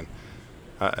I'm bragging.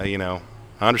 I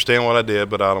understand what I did,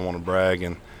 but I don't want to brag."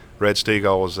 And Red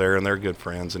Steagall was there, and they're good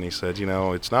friends. And he said,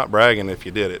 "It's not bragging if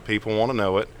you did it. People want to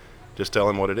know it. Just tell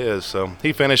them what it is." So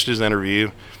he finished his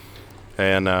interview.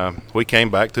 And we came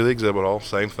back to the exhibit hall,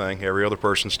 same thing. Every other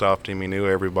person stopped him. He knew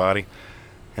everybody.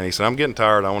 And he said, "I'm getting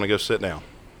tired. I want to go sit down."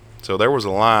 So there was a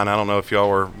line. I don't know if y'all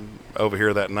were over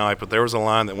here that night, but there was a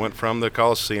line that went from the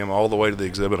Coliseum all the way to the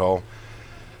exhibit hall.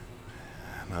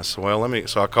 And I said, "Well,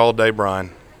 So I called Dave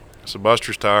Bryan. I said,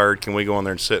 "Buster's tired. Can we go in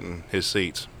there and sit in his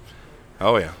seats?"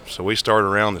 "Oh, yeah." So we started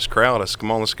around this crowd. I said,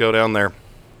 "Come on, let's go down there."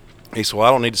 He said, "Well,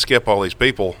 I don't need to skip all these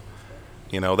people.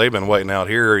 They've been waiting out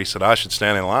here." He said, "I should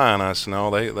stand in line." I said, "No,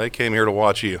 they came here to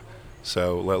watch you.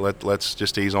 So let's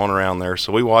just ease on around there."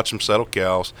 So we watched them settle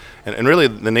cows. And really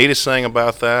the neatest thing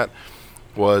about that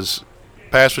was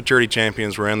past futurity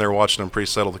champions were in there watching them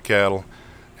pre-settle the cattle.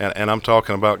 And I'm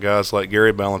talking about guys like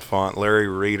Gary Belenfant, Larry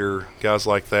Reeder, guys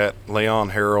like that,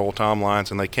 Leon Harrell, Tom Lyons.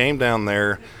 And they came down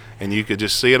there, and you could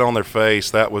just see it on their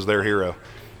face. That was their hero.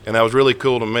 And that was really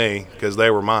cool to me because they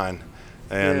were mine.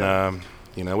 And,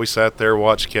 Yeah. We sat there,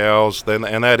 watched cows.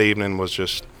 And that evening was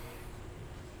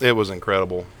it was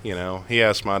incredible. He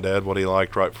asked my dad what he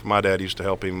liked. My dad used to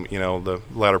help him, the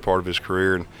latter part of his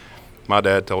career. And my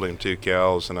dad told him 2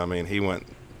 cows. And,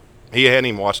 he hadn't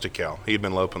even watched a cow. He'd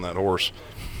been loping that horse.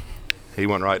 He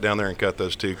went right down there and cut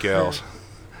those 2 cows.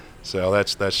 So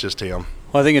that's just him.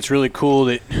 Well, I think it's really cool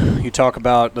that you talk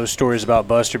about those stories about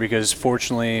Buster because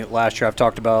fortunately last year I've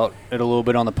talked about it a little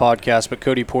bit on the podcast, but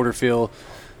Cody Porterfield,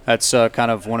 that's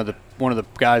kind of one of the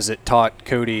guys that taught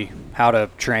Cody how to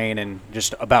train and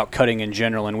just about cutting in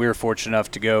general. And we were fortunate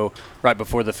enough to go right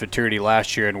before the futurity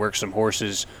last year and work some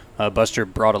horses. Buster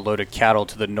brought a load of cattle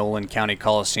to the Nolan County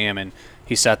Coliseum, and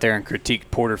he sat there and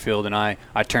critiqued Porterfield, and I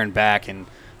turned back, and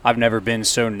I've never been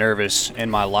so nervous in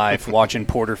my life watching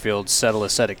Porterfield settle a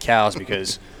set of cows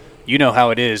because you know how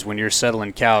it is when you're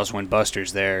settling cows when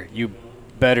Buster's there. You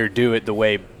better do it the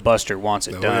way Buster wants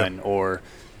it done, or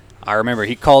I remember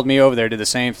he called me over there, did the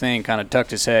same thing, kind of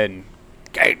tucked his head and,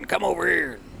 "Caden, come over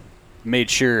here." Made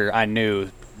sure I knew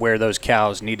where those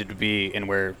cows needed to be and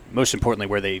where, most importantly,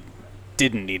 where they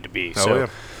didn't need to be.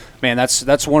 man,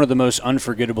 that's one of the most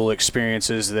unforgettable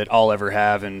experiences that I'll ever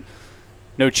have, and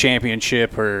no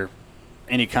championship or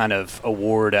any kind of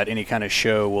award at any kind of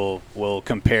show will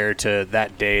compare to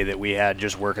that day that we had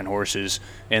just working horses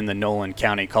in the Nolan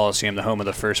County Coliseum, the home of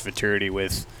the First Futurity,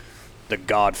 with the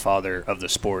godfather of the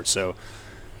sport. So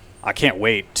I can't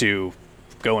wait to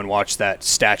go and watch that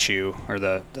statue or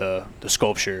the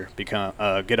sculpture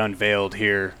get unveiled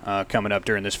here coming up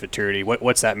during this Futurity.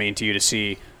 What's that mean to you to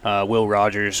see Will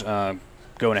Rogers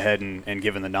going ahead and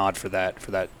giving the nod for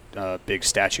that big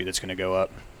statue that's going to go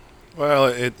up? Well,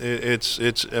 it's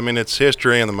I mean, it's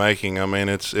history in the making. I mean,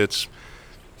 it's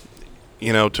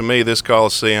to me, this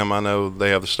Coliseum, I know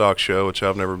they have the stock show, which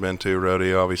I've never been to,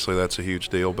 rodeo, obviously that's a huge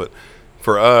deal, but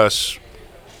for us,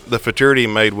 the Futurity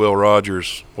made Will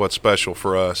Rogers what's special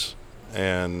for us,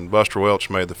 and Buster Welch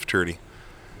made the Futurity.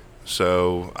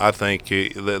 So I think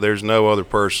there's no other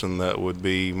person that would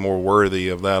be more worthy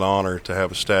of that honor to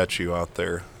have a statue out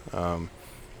there.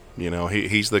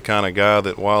 He's the kind of guy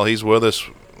that while he's with us,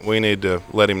 we need to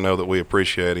let him know that we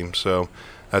appreciate him. So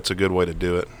that's a good way to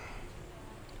do it.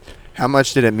 How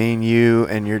much did it mean you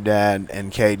and your dad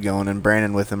and Cade going and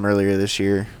Brandon with him earlier this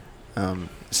year,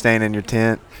 staying in your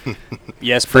tent?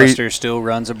 Yes, Buster still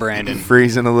runs a Brandon.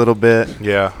 Freezing a little bit.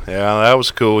 Yeah, that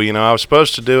was cool. I was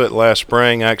supposed to do it last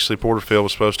spring. Actually, Porterfield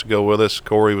was supposed to go with us.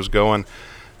 Corey was going,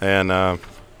 and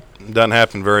it doesn't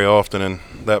happen very often in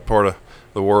that part of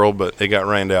the world, but it got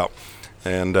rained out.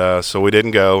 And so we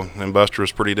didn't go, and Buster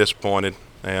was pretty disappointed.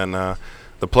 And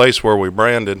the place where we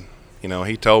branded,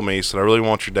 he told me, he said, I really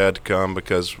want your dad to come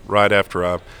because right after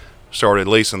I started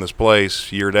leasing this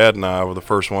place, your dad and I were the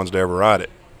first ones to ever ride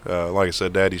it. Like I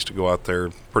said, Dad used to go out there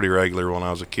pretty regular when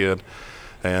I was a kid.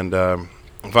 And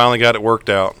finally got it worked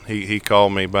out. He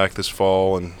called me back this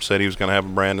fall and said he was going to have a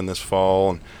Brandon this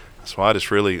fall. And so I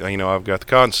just really, I've got the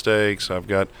Cotton Stakes, I've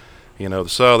got the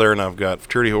Southern, I've got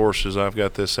Futurity horses, I've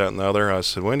got this, that, and the other. I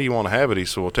said, when do you want to have it? He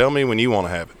said, well, tell me when you want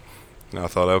to have it. And I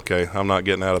thought, okay, I'm not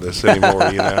getting out of this anymore,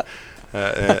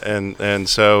 and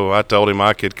so I told him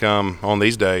I could come on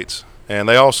these dates. And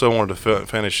they also wanted to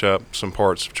finish up some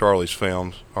parts of Charlie's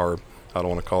films, or I don't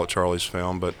want to call it Charlie's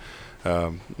film, but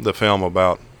the film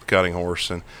about the cutting horse.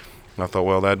 And I thought,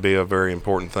 well, that'd be a very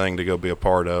important thing to go be a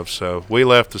part of. So we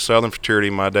left the Southern Futurity.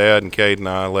 My dad and Cade and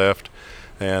I left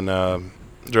and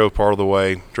drove part of the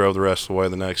way, drove the rest of the way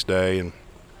the next day. And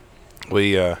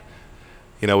we,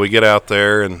 we get out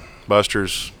there, and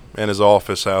Buster's in his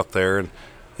office out there, and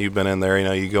you've been in there,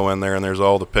 you go in there and there's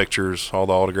all the pictures, all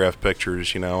the autographed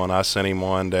pictures, and I sent him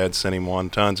one, Dad sent him one,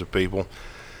 tons of people.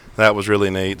 That was really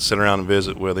neat, sit around and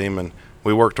visit with him. And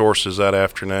we worked horses that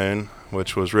afternoon,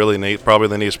 which was really neat. Probably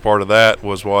the neatest part of that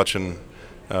was watching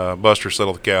Buster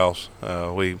settle the cows.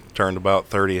 We turned about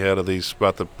 30 head of these,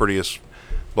 about the prettiest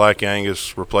Black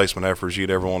Angus replacement heifers you'd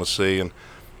ever want to see. And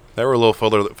they were a little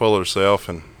full of themselves.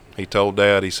 And he told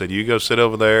Dad, he said, you go sit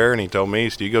over there. And he told me, he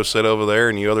said, you go sit over there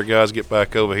and you other guys get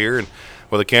back over here. And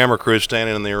with a camera crew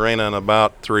standing in the arena in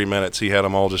about 3 minutes, he had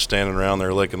them all just standing around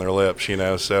there licking their lips,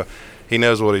 So he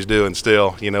knows what he's doing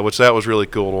still, which that was really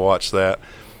cool to watch that.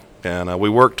 And we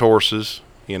worked horses,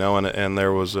 and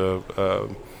there was a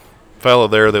fellow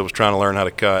there that was trying to learn how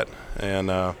to cut.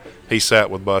 And he sat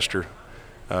with Buster.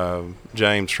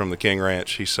 James from the King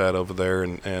Ranch, he sat over there,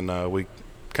 and we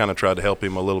kind of tried to help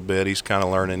him a little bit. He's kind of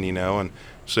learning, and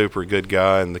super good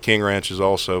guy. And the King Ranch is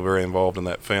also very involved in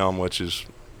that film, which is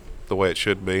the way it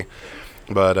should be.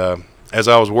 But as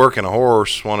I was working a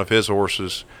horse, one of his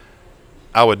horses,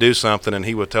 I would do something and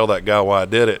he would tell that guy why I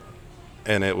did it,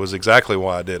 and it was exactly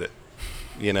why I did it.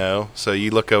 So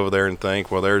you look over there and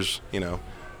think, well, there's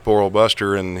poor old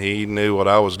Buster, and he knew what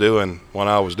I was doing when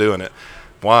I was doing it,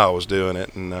 why I was doing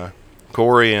it. And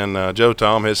Corey and Joe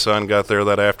Tom, his son, got there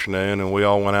that afternoon, and we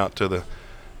all went out to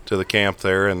the camp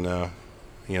there, and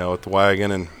at the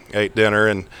wagon, and ate dinner.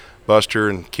 And Buster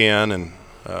and Ken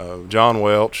and John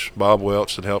Welch, Bob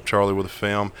Welch, that helped Charlie with the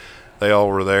film, they all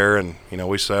were there, and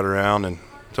we sat around and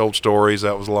told stories.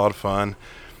 That was a lot of fun.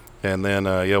 And then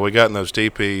we got in those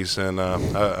teepees, and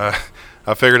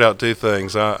I figured out two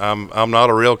things. I'm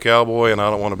not a real cowboy, and I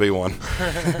don't want to be one,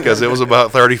 because it was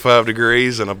about 35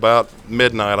 degrees, and about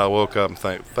midnight I woke up and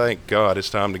thank God it's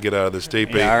time to get out of this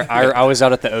teepee. Yeah, I was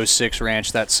out at the 06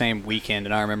 ranch that same weekend,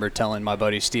 and I remember telling my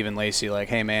buddy Stephen Lacey, like,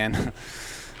 hey, man,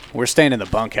 we're staying in the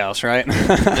bunkhouse, right?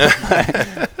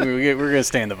 We're going to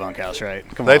stay in the bunkhouse, right?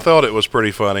 Come on. They thought it was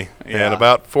pretty funny. Yeah. And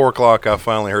about 4 o'clock, I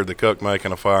finally heard the cook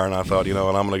making a fire, and I thought,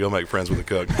 what, I'm going to go make friends with the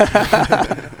cook.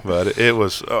 But it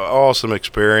was an awesome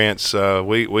experience.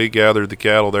 We gathered the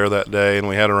cattle there that day, and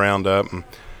we had a roundup and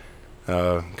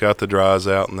got the dries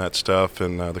out and that stuff.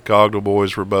 And the Cogdell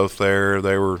boys were both there.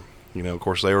 They were Of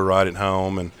course, they were right at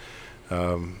home, and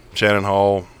Shannon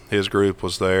Hall, his group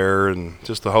was there, and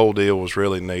just the whole deal was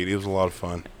really neat. It was a lot of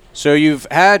fun. So you've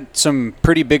had some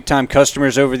pretty big-time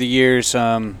customers over the years.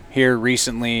 Here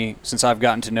recently, since I've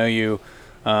gotten to know you,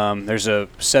 there's a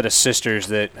set of sisters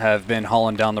that have been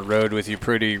hauling down the road with you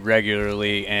pretty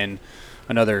regularly, and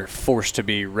another force to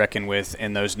be reckoned with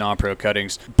in those non-pro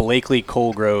cuttings. Blakely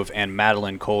Colgrove and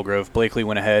Madeline Colgrove. Blakely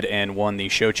went ahead and won the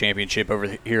show championship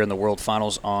over here in the World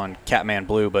Finals on Catman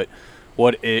Blue. But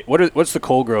what's the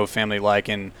Colgrove family like,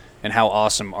 and how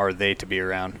awesome are they to be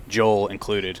around, Joel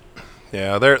included?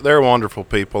 Yeah, they're wonderful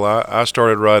people. I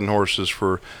started riding horses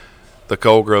for the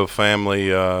Colgrove family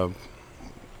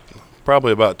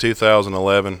probably about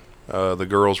 2011. The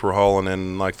girls were hauling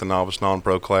in like the novice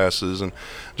non-pro classes, and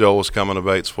Joel was coming to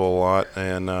Batesville a lot,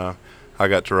 and I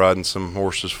got to riding some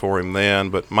horses for him then.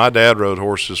 But my dad rode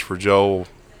horses for Joel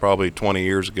probably 20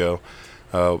 years ago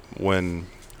when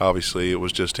obviously it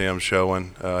was just him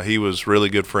showing. He was really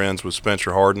good friends with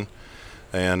Spencer Hardin.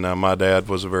 And my dad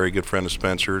was a very good friend of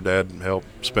Spencer. Dad helped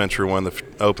Spencer win the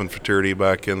Open Futurity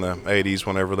back in the 80s,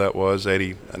 whenever that was,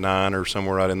 89 or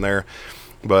somewhere right in there.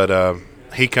 But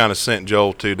he kind of sent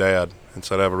Joel to Dad and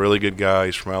said, I have a really good guy.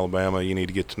 He's from Alabama. You need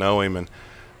to get to know him. And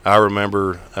I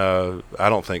remember, I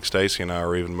don't think Stacy and I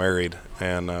were even married.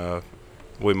 And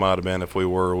we might have been if we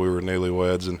were. We were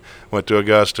newlyweds and went to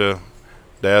Augusta.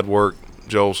 Dad worked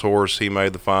Joel's horse. He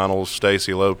made the finals.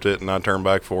 Stacy loped it, and I turned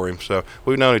back for him. So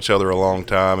we've known each other a long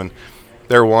time, and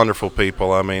they're wonderful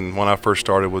people. I mean, when I first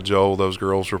started with Joel, those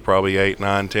girls were probably 8,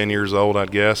 9, 10 years old,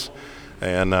 I'd guess.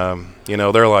 And,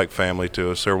 they're like family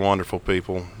to us. They're wonderful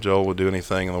people. Joel would do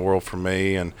anything in the world for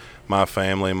me and my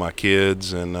family and my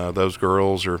kids, and those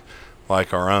girls are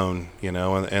like our own,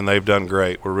 and they've done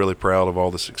great. We're really proud of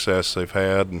all the success they've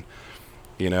had, and,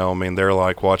 they're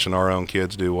like watching our own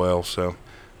kids do well. So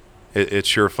it's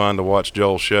sure fun to watch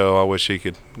Joel show. I wish he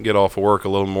could get off of work a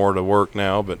little more to work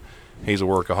now, but he's a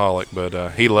workaholic.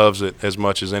 But he loves it as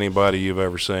much as anybody you've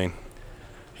ever seen.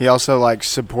 He also likes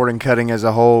supporting cutting as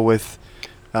a whole with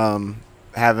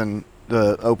having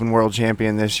the Open World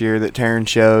Champion this year that Taryn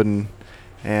showed,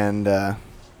 and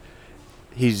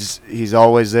he's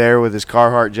always there with his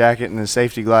Carhartt jacket and his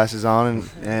safety glasses on,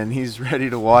 and he's ready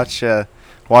to watch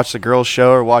the girls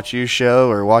show or watch you show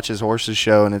or watch his horses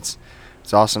show, and it's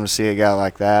awesome to see a guy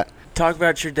like that. Talk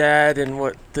about your dad and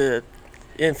what the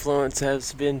influence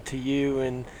has been to you.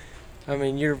 And,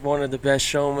 you're one of the best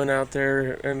showmen out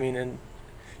there. And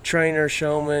trainer,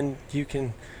 showman, you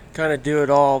can kind of do it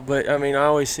all. But, I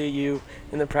always see you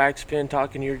in the practice pen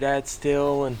talking to your dad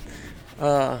still, and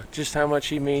just how much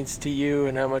he means to you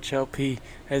and how much help he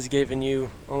has given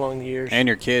you along the years. And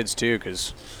your kids, too,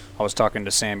 because I was talking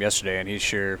to Sam yesterday, and he's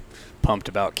sure pumped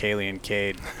about Kaylee and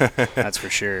Cade. That's for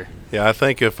sure. Yeah, I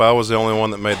think if I was the only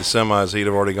one that made the semis, he'd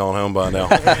have already gone home by now.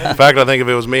 In fact, I think if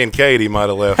it was me and Cade, he might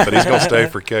have left, but he's going to stay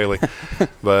for Kaylee.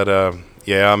 But,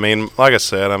 like I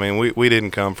said, we didn't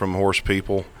come from horse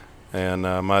people, and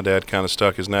my dad kind of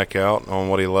stuck his neck out on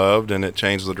what he loved, and it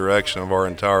changed the direction of our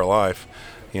entire life,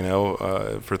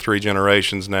 for 3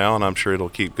 generations now, and I'm sure it'll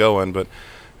keep going. But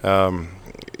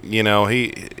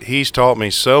he's taught me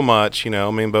so much,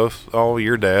 all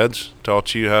your dads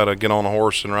taught you how to get on a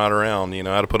horse and ride around,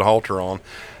 how to put a halter on.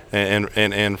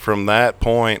 And from that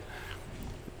point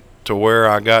to where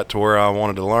I got to where I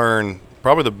wanted to learn,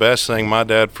 probably the best thing my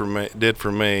dad did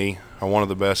for me, or one of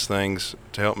the best things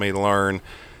to help me learn,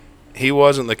 he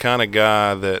wasn't the kind of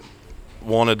guy that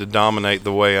wanted to dominate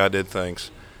the way I did things.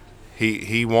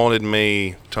 He wanted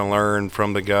me to learn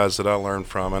from the guys that I learned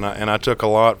from, and I took a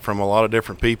lot from a lot of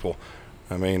different people.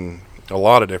 A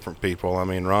lot of different people.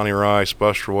 Ronnie Rice,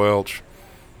 Buster Welch,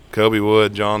 Kobe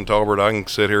Wood, John Talbert. I can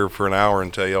sit here for an hour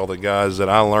and tell you all the guys that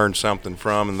I learned something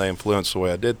from, and they influenced the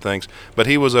way I did things. But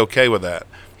he was okay with that.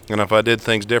 And if I did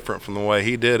things different from the way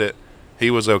he did it, he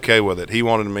was okay with it. He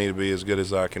wanted me to be as good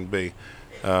as I can be.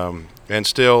 And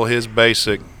still his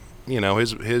basic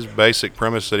his basic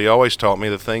premise that he always taught me,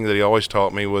 the thing that he always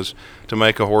taught me was to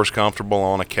make a horse comfortable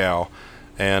on a cow.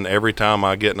 And every time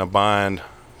I get in a bind,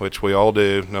 which we all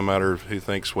do, no matter who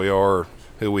thinks we are or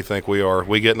who we think we are,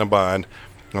 we get in a bind,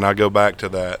 and I go back to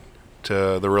that,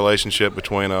 to the relationship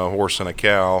between a horse and a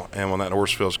cow, and when that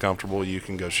horse feels comfortable, you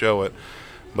can go show it.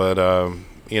 But,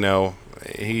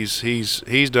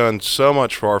 he's done so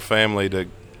much for our family to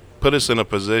put us in a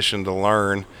position to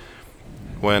learn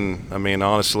when,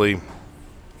 honestly,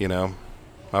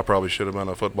 I probably should have been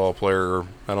a football player, or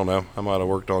I don't know, I might have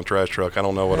worked on a trash truck. I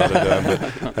don't know what I'd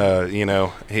have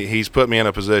done, but he's put me in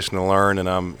a position to learn,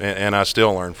 and I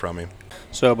still learn from him.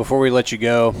 So before we let you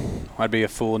go, I'd be a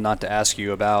fool not to ask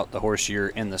you about the horse you're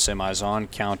in the semis on,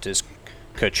 Countess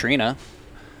Katrina.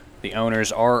 The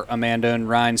owners are Amanda and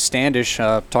Ryan Standish.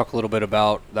 Talk a little bit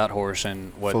about that horse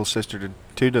and what. Full sister to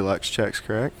 2 Deluxe checks,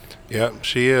 correct? Yeah,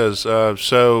 she is.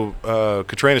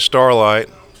 Katrina Starlight,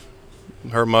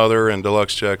 her mother, and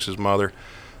Deluxe Checks' mother,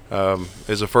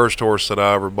 is the first horse that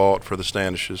I ever bought for the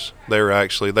Standishes.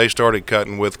 They started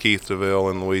cutting with Keith DeVille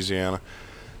in Louisiana,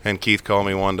 and Keith called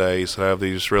me one day. He said, I have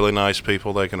these really nice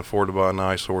people. They can afford to buy a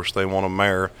nice horse. They want a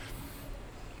mare.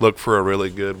 Look for a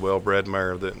really good, well-bred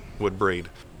mare that would breed.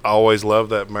 I always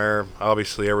loved that mare.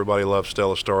 Obviously, everybody loved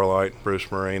Stella Starlight.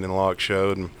 Bruce Marine and Locke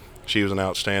showed, and she was an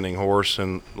outstanding horse.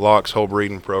 And Locke's whole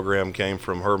breeding program came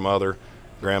from her mother,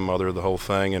 grandmother, the whole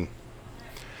thing. And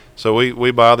so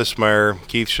we buy this mare.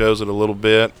 Keith shows it a little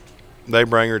bit. They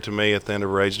bring her to me at the end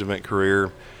of her aged event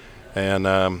career, and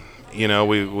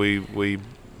we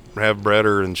have bred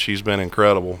her, and she's been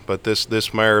incredible. But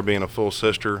this mare being a full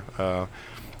sister,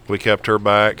 we kept her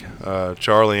back.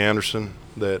 Charlie Anderson,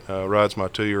 that rides my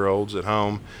 2-year-olds at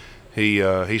home,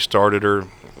 he started her.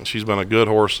 She's been a good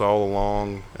horse all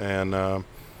along, and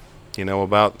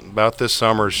about this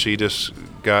summer she just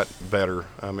got better.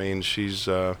 I mean, she's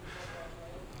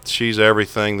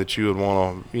everything that you would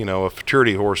want a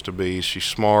futurity horse to be. She's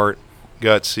smart,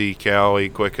 gutsy,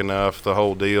 cowy, quick enough, the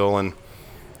whole deal. And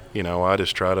I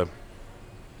just try to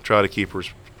keep her as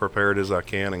prepared as I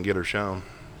can and get her shown.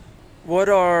 What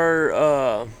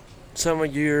are some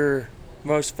of your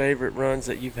most favorite runs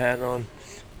that you've had on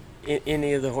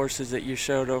any of the horses that you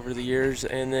showed over the years,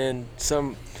 and then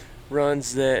some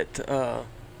runs that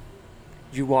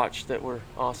you watched that were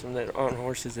awesome that on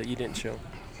horses that you didn't show?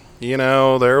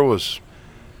 There's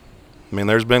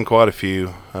been quite a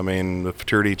few. I mean, the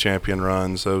Futurity Champion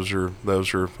runs, those are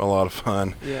a lot of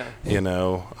fun. Yeah.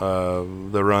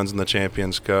 The runs in the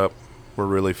Champions Cup were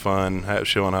really fun,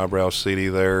 showing Highbrow City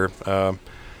there.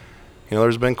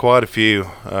 There's been quite a few.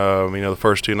 The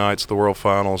first 2 nights of the World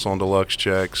Finals on Deluxe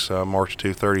Checks, March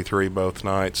 233 both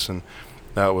nights, and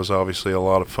that was obviously a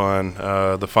lot of fun.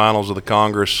 The finals of the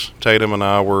Congress, Tatum and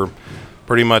I were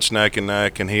pretty much neck and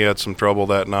neck, and he had some trouble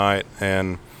that night,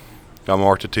 and I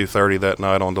marked a 230 that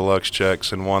night on Deluxe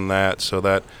Checks and won that, so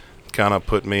that kind of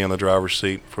put me in the driver's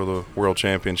seat for the World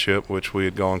Championship, which we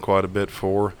had gone quite a bit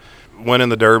for. Winning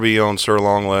the Derby on Sir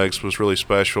Longlegs was really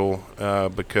special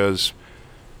because,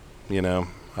 I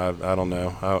don't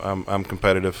know, I'm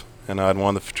competitive, and I'd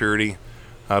won the Futurity.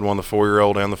 I'd won the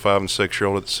 4-year-old and the 5 and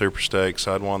 6-year-old at the Super Stakes.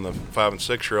 I'd won the 5 and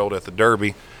 6-year-old at the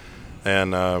Derby,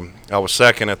 and I was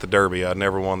second at the Derby. I'd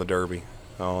never won the Derby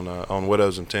on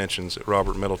Widow's Intentions that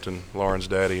Robert Middleton, Lauren's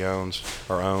daddy, owned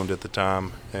at the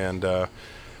time, and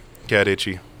Cat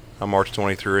Itchy. I marched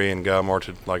 23, and Guy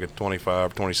marched like a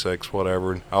 25, 26,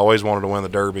 whatever. And I always wanted to win the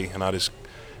Derby, and I just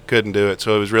couldn't do it.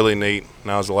 So it was really neat,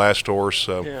 and I was the last horse,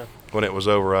 so when it was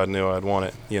over, I knew I'd won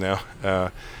it,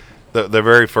 The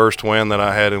very first win that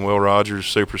I had in Will Rogers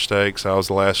Super Stakes, I was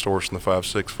the last horse in the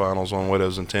 5-6 finals on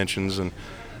Widow's Intentions, and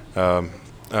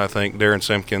I think Darren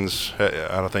Simpkins,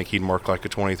 I think he'd marked like a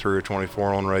 23 or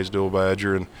 24 on Ray's Dual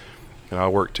Badger, and I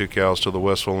worked 2 cows to the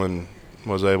whistle and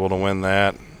was able to win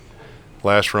that.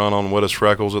 Last run on Widows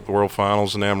Freckles at the World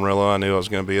Finals in Amarillo, I knew it was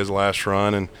going to be his last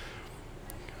run, and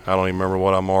I don't even remember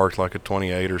what I marked, like a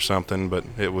 28 or something, but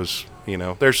it was,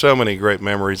 there's so many great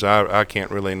memories. I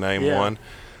can't really name one.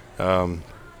 And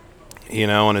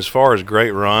as far as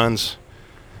great runs,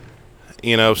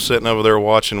 sitting over there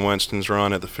watching Winston's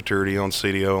run at the Futurity on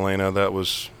CDO Lena,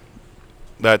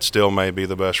 that still may be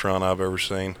the best run I've ever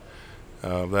seen.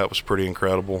 That was pretty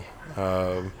incredible.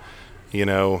 God,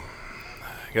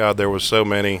 there was so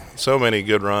many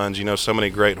good runs. So many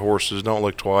great horses. Don't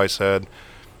Look Twice had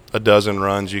a dozen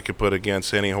runs you could put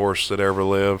against any horse that ever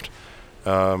lived.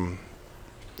 And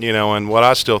what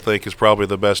I still think is probably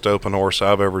the best open horse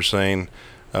I've ever seen,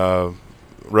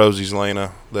 Rosie's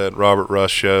Lena, that Robert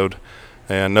Rust showed.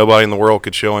 And nobody in the world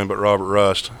could show him but Robert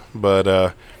Rust.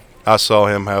 But I saw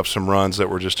him have some runs that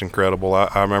were just incredible.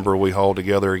 I remember we hauled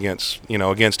together against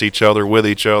each other, with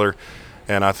each other,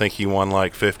 and I think he won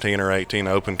like 15 or 18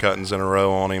 open cuttings in a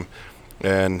row on him.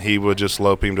 And he would just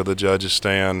lope him to the judges'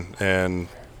 stand and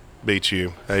beat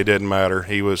you. It didn't matter.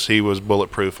 He was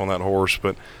bulletproof on that horse.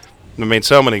 But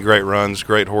so many great runs,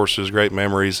 great horses, great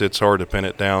memories. It's hard to pin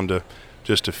it down to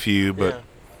just a few. But yeah.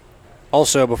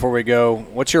 Also, before we go,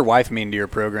 what's your wife mean to your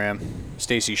program,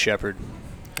 Stacy Shepard?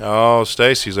 Oh,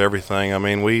 Stacy's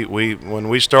everything. We when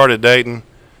we started dating,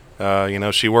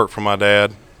 she worked for my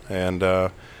dad,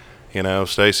 and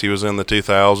Stacy was in the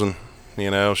 2000,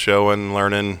 showing,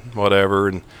 learning, whatever,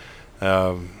 and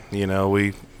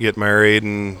we get married,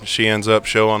 and she ends up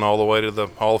showing all the way to the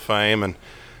Hall of Fame, and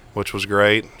which was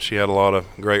great. She had a lot of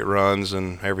great runs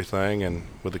and everything, and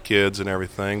with the kids and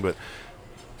everything. But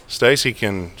Stacy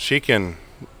can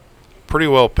pretty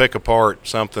well pick apart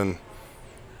something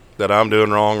that I'm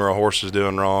doing wrong or a horse is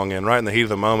doing wrong, and right in the heat of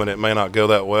the moment it may not go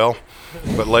that well,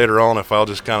 but later on if I'll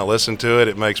just kind of listen to it,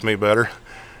 it makes me better.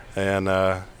 And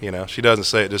she doesn't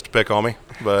say it just to pick on me,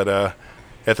 but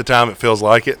at the time it feels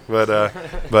like it.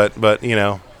 But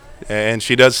and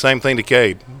she does the same thing to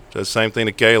Cade, does the same thing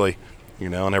to Kaylee,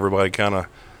 and everybody kind of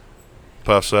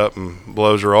puffs up and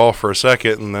blows her off for a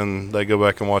second, and then they go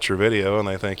back and watch her video and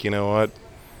they think, you know what,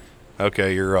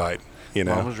 okay, you're right.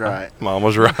 Mom was right. Mom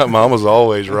was right. Mom was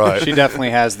always right. She definitely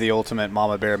has the ultimate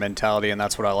mama bear mentality, and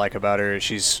that's what I like about her.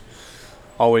 She's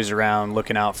always around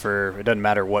looking out for, it doesn't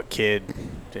matter what kid,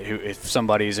 if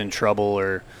somebody's in trouble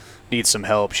or needs some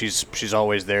help, she's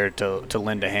always there to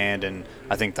lend a hand, and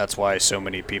I think that's why so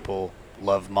many people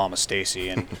love Mama Stacy,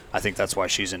 and I think that's why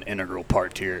she's an integral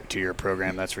part to your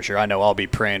program, that's for sure. I know I'll be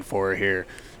praying for her here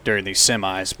during these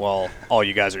semis while all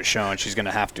you guys are showing. She's going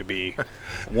to have to be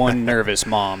one nervous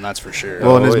mom, that's for sure.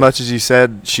 Well, and as much as you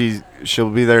said she'll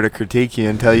be there to critique you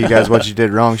and tell you guys what you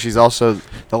did wrong, she's also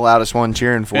the loudest one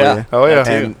cheering for you. Oh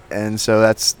yeah. And so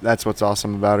that's what's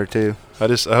awesome about her too. I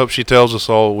hope she tells us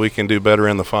all we can do better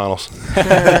in the finals.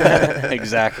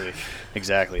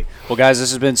 Exactly. Well, guys, this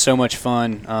has been so much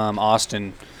fun.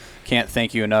 Austin, can't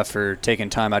thank you enough for taking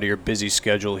time out of your busy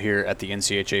schedule here at the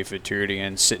NCHA Futurity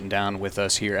and sitting down with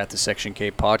us here at the Section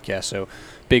K podcast. So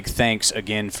big thanks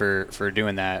again for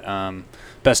doing that.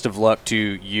 Best of luck to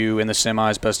you in the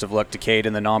semis. Best of luck to Cade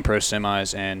in the non-pro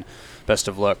semis. And best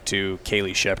of luck to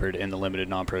Kaylee Shepard in the limited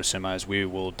non-pro semis. We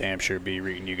will damn sure be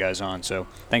reading you guys on. So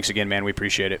thanks again, man. We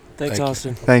appreciate it. Thanks,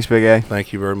 Austin. Thanks, Big A.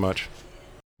 Thank you very much.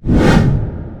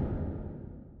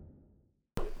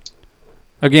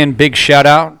 Again, big shout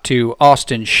out to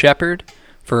Austin Shepard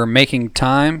for making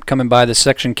time, coming by the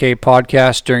Section K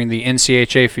podcast during the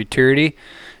NCHA Futurity.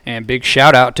 And big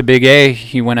shout out to Big A.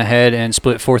 He went ahead and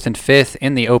split 4th and 5th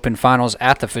in the Open Finals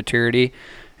at the Futurity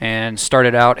and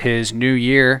started out his new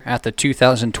year at the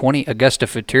 2020 Augusta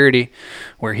Futurity,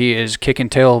 where he is kicking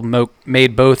tail,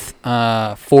 made both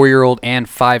 4-year-old and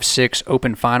 5-6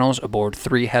 Open Finals aboard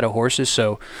 3 head of horses.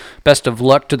 So best of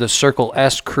luck to the Circle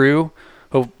S crew.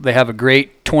 Hope they have a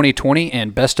great 2020,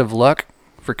 and best of luck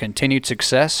for continued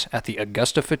success at the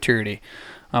Augusta Futurity.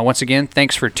 Once again,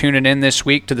 thanks for tuning in this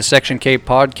week to the Section K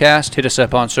podcast. Hit us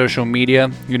up on social media.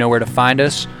 You know where to find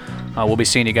us. We'll be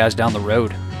seeing you guys down the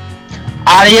road.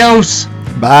 Adios.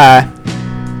 Bye.